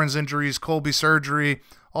Tyron's injuries, Colby's surgery,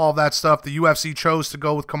 all of that stuff, the UFC chose to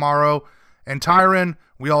go with Kamaru and Tyron.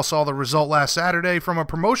 We all saw the result last Saturday. From a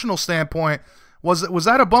promotional standpoint, was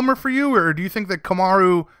that a bummer for you, or do you think that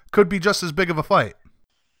Kamaru could be just as big of a fight?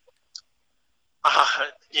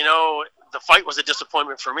 The fight was a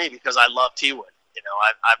disappointment for me because I love T-Wood.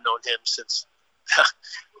 I've known him since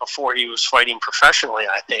before he was fighting professionally,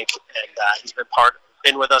 I think, and he's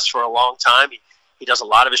been with us for a long time. He does a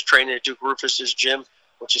lot of his training at Duke Rufus's gym,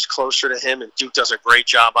 which is closer to him, and Duke does a great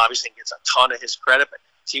job. Obviously, and gets a ton of his credit. But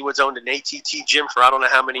T-Wood's owned an ATT gym for I don't know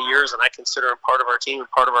how many years, and I consider him part of our team and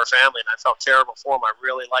part of our family. And I felt terrible for him. I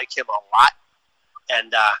really like him a lot,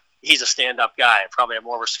 and he's a stand-up guy. I probably have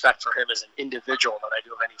more respect for him as an individual than I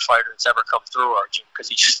do of any fighter that's ever come through our gym because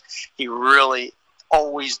he really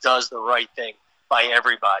always does the right thing by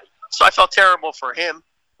everybody. So I felt terrible for him.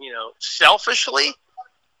 Selfishly,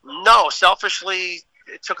 no. Selfishly,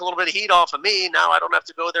 it took a little bit of heat off of me. Now I don't have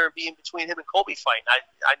to go there and be in between him and Colby fighting.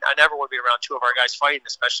 I never want to be around two of our guys fighting,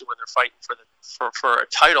 especially when they're fighting for a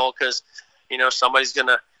title because, somebody's going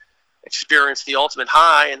to experience the ultimate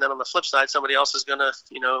high, and then on the flip side, somebody else is going to,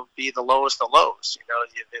 be the lowest of lows.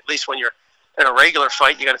 At least when you're in a regular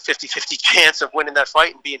fight, you got a 50-50 chance of winning that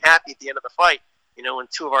fight and being happy at the end of the fight. When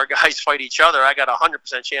two of our guys fight each other, I got a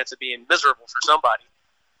 100% chance of being miserable for somebody.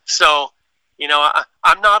 So,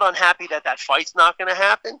 I'm not unhappy that fight's not going to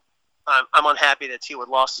happen. I'm unhappy that T-Wood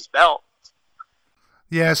lost his belt.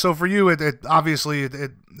 Yeah, so for you, it obviously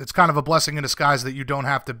it's kind of a blessing in disguise that you don't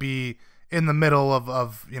have to be in the middle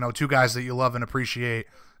of two guys that you love and appreciate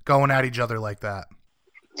going at each other like that.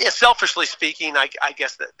 Yeah, selfishly speaking, I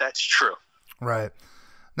guess that's true. Right.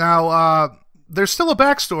 Now, there's still a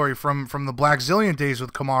backstory from the Black Zillion days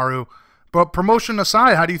with Kamaru, but promotion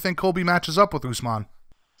aside, how do you think Colby matches up with Usman?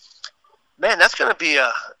 Man, that's going to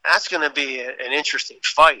be an interesting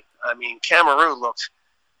fight. I mean, Kamaru looked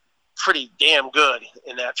pretty damn good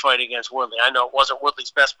in that fight against Woodley. I know it wasn't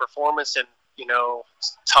Woodley's best performance, and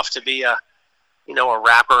it's tough to be a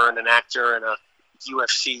rapper and an actor and a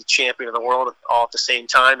UFC champion of the world all at the same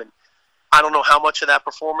time. And I don't know how much of that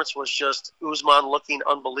performance was just Usman looking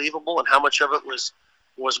unbelievable, and how much of it was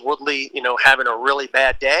Woodley, having a really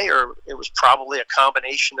bad day, or it was probably a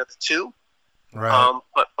combination of the two. Right.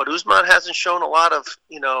 But Usman hasn't shown a lot of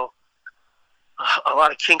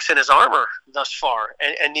kinks in his armor thus far,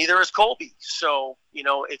 and neither has Colby. So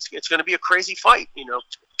it's going to be a crazy fight.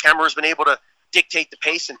 Kamaru's been able to dictate the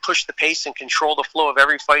pace and push the pace and control the flow of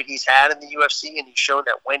every fight he's had in the UFC, and he's shown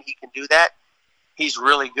that when he can do that, he's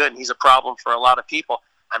really good and he's a problem for a lot of people.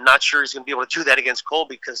 I'm not sure he's going to be able to do that against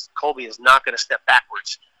Colby because Colby is not going to step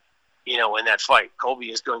backwards, in that fight.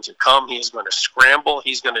 Colby is going to come. He is going to scramble.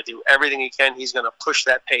 He's going to do everything he can. He's going to push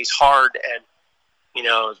that pace hard. And,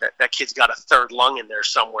 that kid's got a third lung in there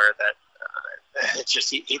somewhere that it's just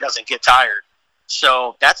he doesn't get tired.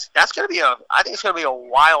 So that's going to be I think it's going to be a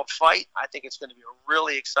wild fight. I think it's going to be a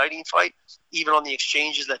really exciting fight, even on the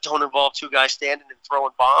exchanges that don't involve two guys standing and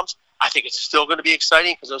throwing bombs. I think it's still going to be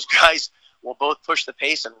exciting because those guys will both push the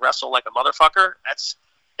pace and wrestle like a motherfucker.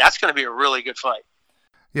 That's going to be a really good fight.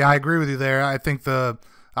 Yeah, I agree with you there. I think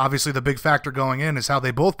obviously the big factor going in is how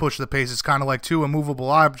they both push the pace. It's kind of like two immovable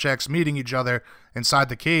objects meeting each other inside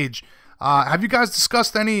the cage. Have you guys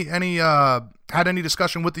discussed had any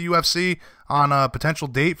discussion with the UFC on a potential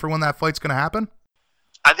date for when that fight's going to happen?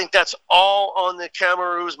 I think that's all on the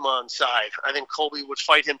Kamaru Usman side. I think Colby would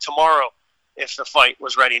fight him tomorrow if the fight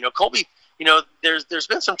was ready. Colby, there's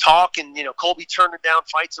been some talk, and Colby turning down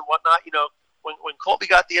fights and whatnot. When Colby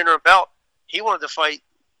got the interim belt, he wanted to fight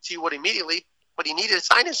T. Wood immediately, but he needed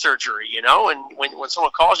sinus surgery. And when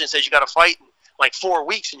someone calls you and says you got to fight in like 4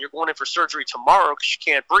 weeks and you're going in for surgery tomorrow because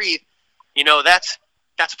you can't breathe, that's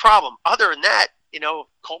a problem. Other than that,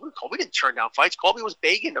 Colby didn't turn down fights. Colby was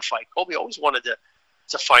begging to fight. Colby always wanted to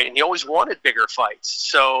fight, and he always wanted bigger fights.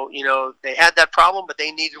 So, they had that problem, but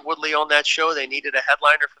they needed Woodley on that show. They needed a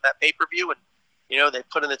headliner for that pay-per-view, and, they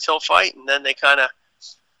put in the Till fight, and then they kind of,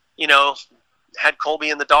 had Colby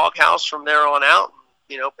in the doghouse from there on out.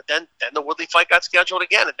 But then the Woodley fight got scheduled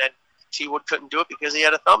again, and then T. Wood couldn't do it because he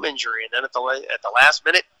had a thumb injury. And then at the last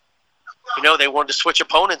minute, they wanted to switch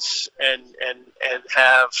opponents and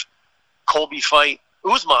have Colby fight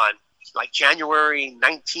Usman like January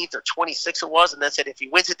 19th or 26th it was, and then said if he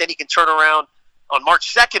wins it, then he can turn around on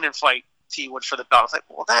March 2nd and fight T. Wood for the belt. I was like,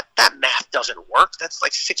 well, that math doesn't work. That's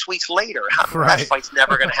like 6 weeks later. Right. That fight's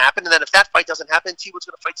never going to happen. And then if that fight doesn't happen, T. Wood's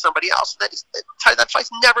going to fight somebody else. And then that fight's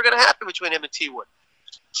never going to happen between him and T. Wood.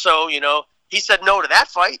 So, he said no to that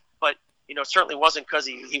fight, but, it certainly wasn't because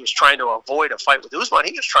he was trying to avoid a fight with Usman.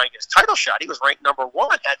 He was trying to get his title shot. He was ranked number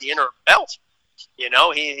 1, had the interim belt.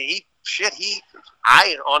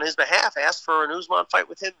 I, on his behalf, asked for an Usman fight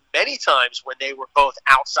with him many times when they were both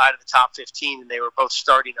outside of the top 15 and they were both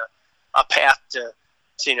starting a path to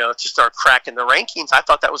start cracking the rankings. I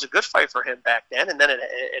thought that was a good fight for him back then, and then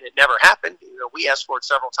it never happened. We asked for it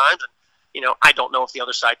several times, and I don't know if the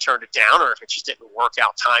other side turned it down or if it just didn't work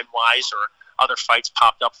out time-wise or other fights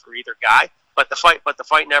popped up for either guy. But the fight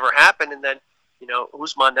never happened, and then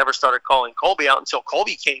Usman never started calling Colby out until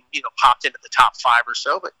Colby came, popped into the top 5 or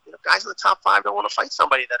so. But guys in the top 5 don't want to fight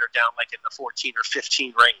somebody that are down like in the 14 or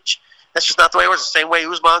 15 range. That's just not the way it was. The same way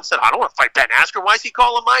Usman said, I don't want to fight Ben Askren. Why is he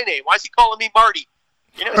calling my name? Why is he calling me Marty?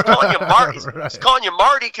 He's calling you Marty. He's calling you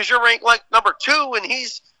Marty because you're ranked like number 2, and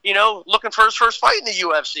he's looking for his first fight in the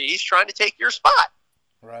UFC. He's trying to take your spot.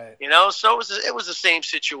 Right. So it was the same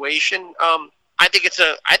situation. I think it's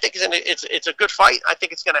a good fight. I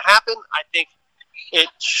think it's going to happen. I think it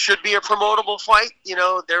should be a promotable fight.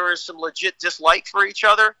 There is some legit dislike for each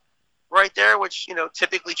other right there, which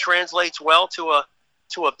typically translates well to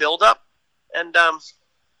a build-up. And guess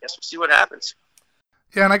we'll see what happens.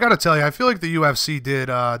 Yeah, and I got to tell you, I feel like the UFC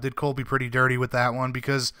did Colby pretty dirty with that one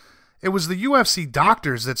because it was the UFC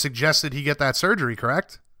doctors that suggested he get that surgery,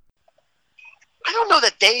 correct? I don't know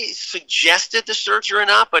that they suggested the surgery or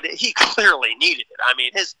not, but he clearly needed it. I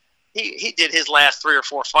mean, he did his last 3 or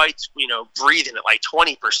 4 fights, breathing at like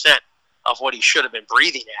 20% of what he should have been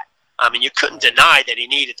breathing at. I mean, you couldn't deny that he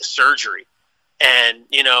needed the surgery. And,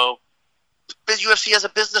 the UFC has a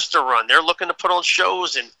business to run. They're looking to put on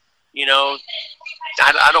shows, and,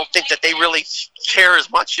 I don't think that they really care as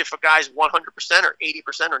much if a guy's 100% or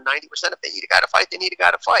 80% or 90%. If they need a guy to fight, they need a guy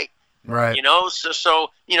to fight. Right. So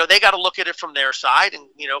they got to look at it from their side, and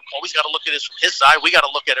Colby's got to look at it from his side. We got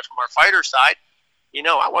to look at it from our fighter side.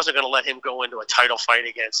 I wasn't going to let him go into a title fight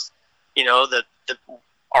against the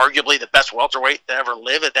arguably the best welterweight to ever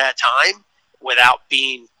live at that time without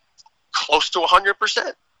being close to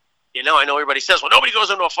 100%. I know everybody says, well, nobody goes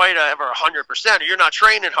into a fight ever 100%, or you're not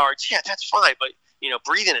training hard. Yeah, that's fine, but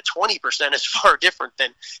breathing at 20% is far different than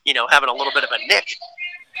having a little bit of a nick.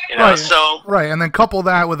 Right, and then couple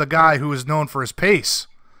that with a guy who is known for his pace,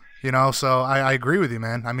 so I agree with you,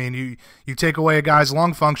 man. I mean, you take away a guy's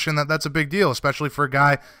lung function, that's a big deal, especially for a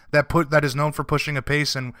guy that is known for pushing a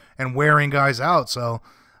pace and wearing guys out, so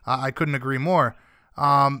I couldn't agree more.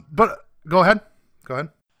 But go ahead.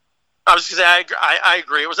 I was going to say, I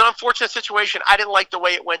agree. It was an unfortunate situation. I didn't like the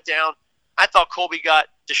way it went down. I thought Colby got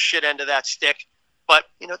the shit end of that stick, but,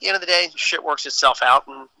 at the end of the day, shit works itself out,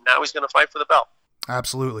 and now he's going to fight for the belt.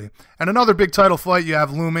 Absolutely. And another big title fight you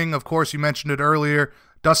have looming, of course, you mentioned it earlier,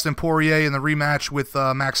 Dustin Poirier in the rematch with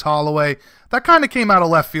Max Holloway. That kind of came out of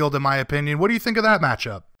left field, in my opinion. What do you think of that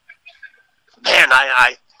matchup? Man,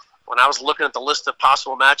 I when I was looking at the list of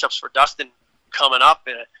possible matchups for Dustin coming up,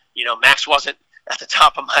 Max wasn't at the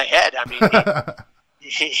top of my head. I mean,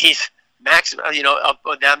 he's Max. Now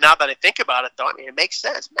that I think about it, though, I mean, it makes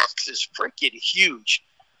sense. Max is freaking huge.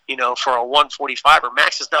 For a 145er.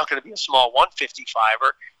 Max is not going to be a small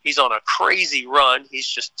 155er. He's on a crazy run. He's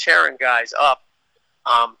just tearing guys up.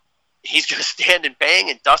 He's going to stand and bang,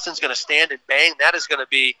 and Dustin's going to stand and bang. That is going to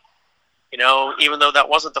be, even though that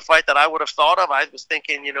wasn't the fight that I would have thought of, I was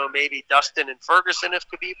thinking, maybe Dustin and Ferguson if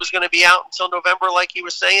Khabib was going to be out until November, like he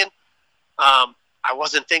was saying. I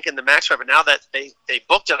wasn't thinking the Max fight, but now that they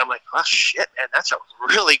booked it, I'm like, oh, shit, man, that's a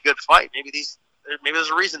really good fight. Maybe there's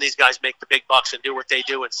a reason these guys make the big bucks and do what they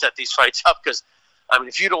do and set these fights up. Because, I mean,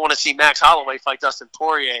 if you don't want to see Max Holloway fight Dustin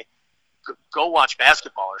Poirier, go watch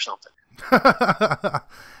basketball or something.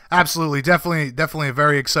 Absolutely. Definitely a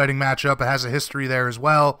very exciting matchup. It has a history there as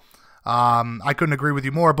well. I couldn't agree with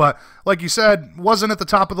you more. But like you said, wasn't at the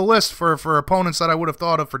top of the list for opponents that I would have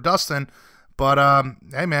thought of for Dustin. But,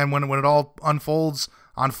 hey, man, when it all unfolds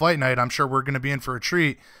on fight night, I'm sure we're going to be in for a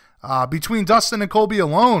treat. Between Dustin and Colby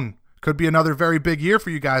alone, could be another very big year for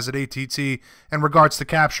you guys at ATT in regards to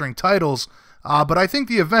capturing titles. But I think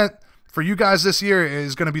the event for you guys this year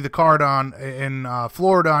is going to be the card in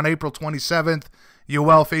Florida on April 27th.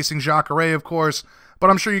 Yoel facing Jacare, of course. But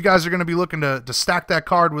I'm sure you guys are going to be looking to stack that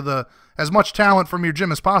card with as much talent from your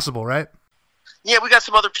gym as possible, right? Yeah, we got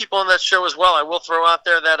some other people on that show as well. I will throw out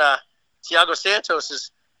there that Thiago Santos is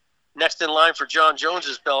next in line for John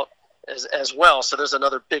Jones's belt as well. So there's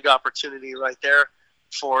another big opportunity right there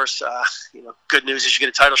for us. Good news is you get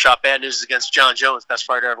a title shot. Bad news is against John Jones, best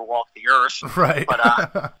fighter ever walked the earth. Right. But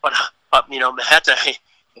Maheta,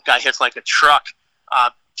 the guy hits like a truck.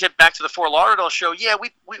 Get back to the Fort Lauderdale show. Yeah,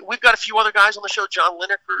 we've got a few other guys on the show. John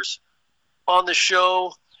Lineker's on the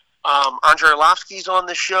show. Andre Arlovsky's on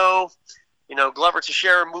the show. Glover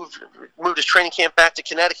Teixeira moved his training camp back to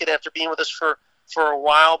Connecticut after being with us for a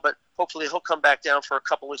while, but hopefully he'll come back down for a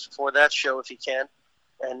couple weeks before that show if he can,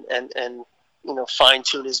 and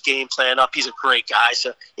fine-tune his game plan up. He's a great guy,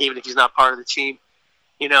 so even if he's not part of the team,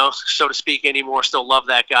 so to speak, anymore, still love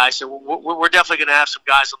that guy. So we're definitely going to have some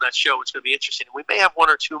guys on that show. It's going to be interesting. We may have one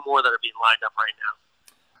or two more that are being lined up right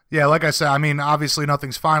now. Yeah, like I said, I mean, obviously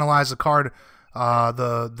nothing's finalized. The card,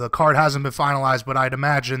 the card hasn't been finalized, but I'd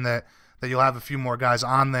imagine that you'll have a few more guys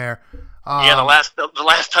on there. The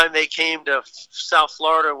last time they came to South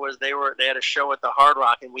Florida was they had a show at the Hard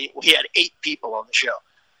Rock, and we had 8 people on the show.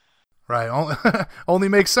 Right. Only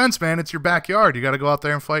makes sense, man. It's your backyard. You got to go out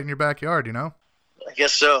there and fight in your backyard, I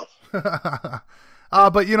guess so.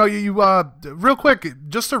 But, you real quick,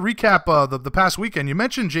 just to recap the past weekend, you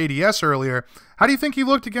mentioned JDS earlier. How do you think he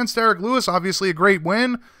looked against Derek Lewis? Obviously a great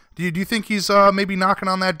win. Do you think he's maybe knocking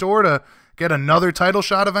on that door to get another title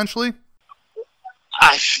shot eventually?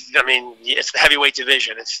 I mean, it's the heavyweight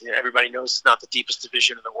division. Everybody knows it's not the deepest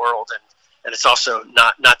division in the world, and it's also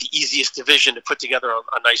not the easiest division to put together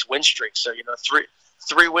a nice win streak. So,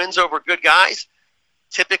 three wins over good guys,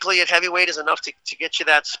 typically at heavyweight is enough to get you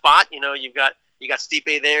that spot. You got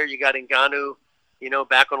Stipe there, you got Ngannou,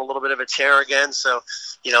 back on a little bit of a tear again. So,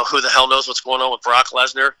 who the hell knows what's going on with Brock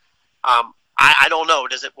Lesnar? I don't know.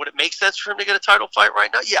 Would it make sense for him to get a title fight right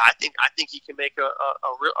now? Yeah, I think he can make a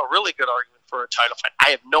really good argument for a title fight. I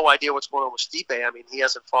have no idea what's going on with Stipe. I mean, he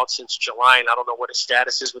hasn't fought since July, and I don't know what his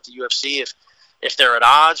status is with the UFC. If they're at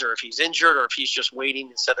odds, or if he's injured, or if he's just waiting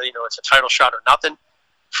and said that it's a title shot or nothing.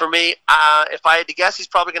 For me, if I had to guess, he's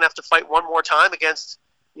probably going to have to fight one more time against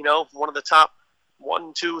one of the top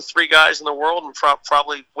 1, 2, 3 guys in the world, and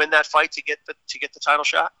probably win that fight to get the title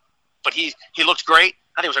shot. But he looked great.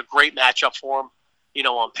 I think it was a great matchup for him,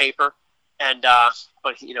 on paper. And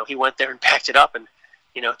but he went there and backed it up and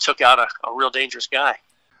took out a real dangerous guy.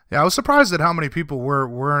 Yeah, I was surprised at how many people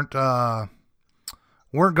weren't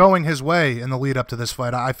going his way in the lead up to this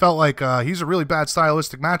fight. I felt like he's a really bad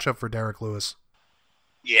stylistic matchup for Derek Lewis.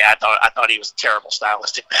 Yeah, I thought he was a terrible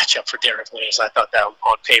stylistic matchup for Derek Lewis. I thought that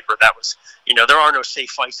on paper that was there are no safe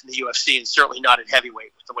fights in the UFC, and certainly not at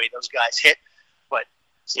heavyweight with the way those guys hit. But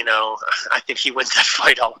I think he wins that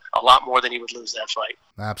fight a lot more than he would lose that fight.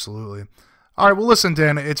 Absolutely. All right, well, listen,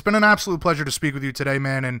 Dan, it's been an absolute pleasure to speak with you today,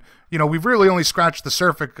 man. And, we've really only scratched the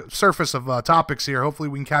surface of topics here. Hopefully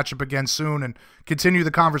we can catch up again soon and continue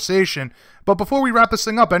the conversation. But before we wrap this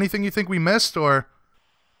thing up, anything you think we missed? Or?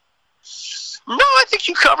 No, I think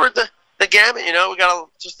you covered the gamut. We got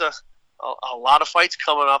a lot of fights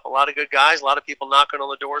coming up, a lot of good guys, a lot of people knocking on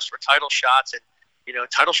the doors for title shots. And,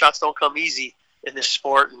 title shots don't come easy in this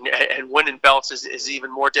sport, and winning belts is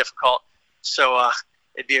even more difficult. So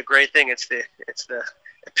it'd be a great thing. It's the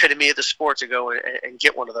epitome of the sport to go and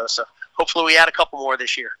get one of those. So hopefully we add a couple more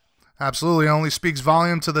this year. Absolutely. It only speaks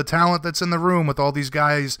volume to the talent that's in the room with all these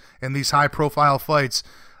guys in these high-profile fights.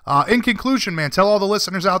 In conclusion, man, tell all the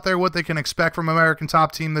listeners out there what they can expect from American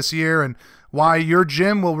Top Team this year and why your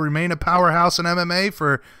gym will remain a powerhouse in MMA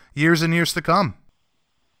for years and years to come.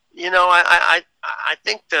 I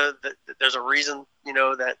think there's a reason,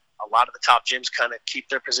 that a lot of the top gyms kind of keep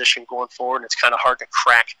their position going forward, and it's kind of hard to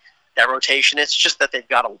crack that rotation. It's just that they've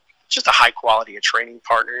got just a high quality of training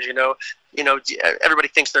partners. Everybody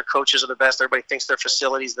thinks their coaches are the best. Everybody thinks their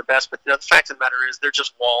facilities are the best. But the fact of the matter is, they're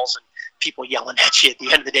just walls and people yelling at you. At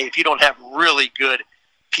the end of the day, if you don't have really good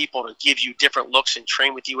people to give you different looks and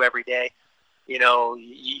train with you every day,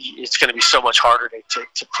 it's going to be so much harder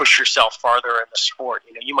to push yourself farther in the sport.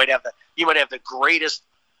 You might have the greatest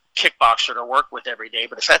kickboxer to work with every day,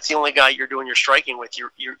 but if that's the only guy you're doing your striking with,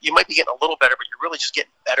 you might be getting a little better, but you're really just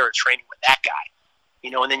getting better at training with that guy.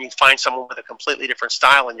 And then you find someone with a completely different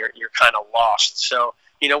style, and you're kind of lost. So,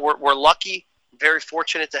 we're lucky, very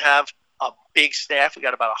fortunate to have a big staff. We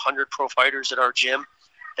got about 100 pro fighters at our gym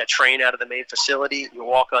that train out of the main facility. You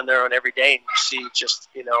walk on there on every day, and you see just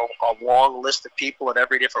a long list of people at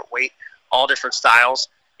every different weight, all different styles.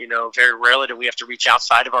 Very rarely do we have to reach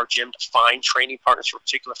outside of our gym to find training partners for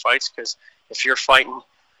particular fights, because if you're fighting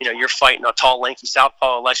a tall, lanky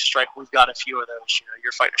southpaw who likes to strike, we've got a few of those.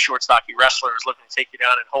 You're fighting a short, stocky wrestler who's looking to take you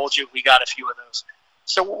down and hold you, we got a few of those.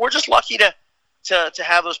 So we're just lucky to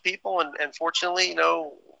have those people, and fortunately,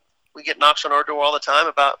 we get knocks on our door all the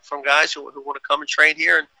time from guys who want to come and train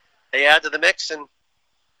here, and they add to the mix, and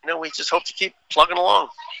we just hope to keep plugging along.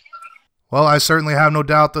 Well, I certainly have no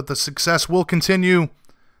doubt that the success will continue,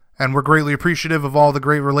 and we're greatly appreciative of all the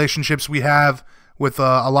great relationships we have with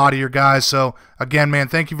a lot of your guys. So, again, man,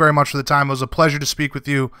 thank you very much for the time. It was a pleasure to speak with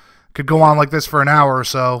you. Could go on like this for an hour or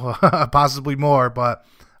so, possibly more, but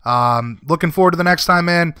looking forward to the next time,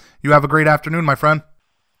 man. You have a great afternoon, my friend.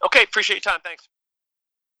 Okay, appreciate your time. Thanks.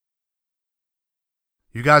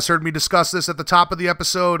 You guys heard me discuss this at the top of the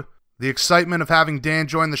episode. The excitement of having Dan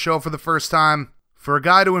join the show for the first time. For a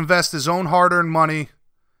guy to invest his own hard-earned money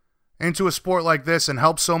into a sport like this and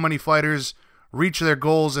help so many fighters reach their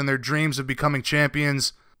goals and their dreams of becoming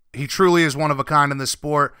champions, he truly is one of a kind in this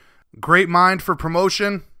sport. Great mind for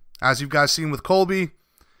promotion, as you've guys seen with Colby,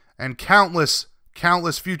 and countless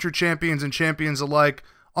future champions and champions alike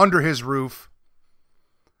under his roof.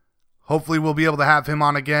 Hopefully we'll be able to have him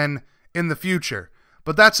on again in the future.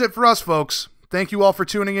 But that's it for us, folks. Thank you all for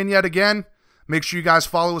tuning in yet again. Make sure you guys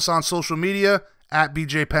follow us on social media at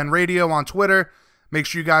BJ Penn Radio on Twitter. Make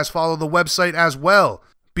sure you guys follow the website as well,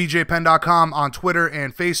 bjpenn.com on Twitter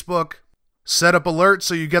and Facebook. Set up alerts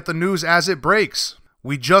so you get the news as it breaks.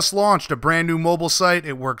 We just launched a brand new mobile site.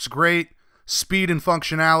 It works great. Speed and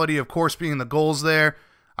functionality, of course, being the goals there.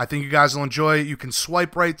 I think you guys will enjoy it. You can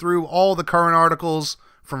swipe right through all the current articles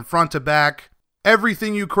from front to back.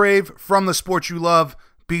 Everything you crave from the sport you love,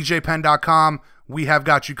 bjpenn.com. We have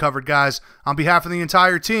got you covered, guys. On behalf of the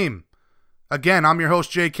entire team, again, I'm your host,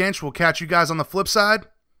 Jay Kinch. We'll catch you guys on the flip side.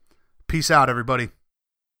 Peace out, everybody.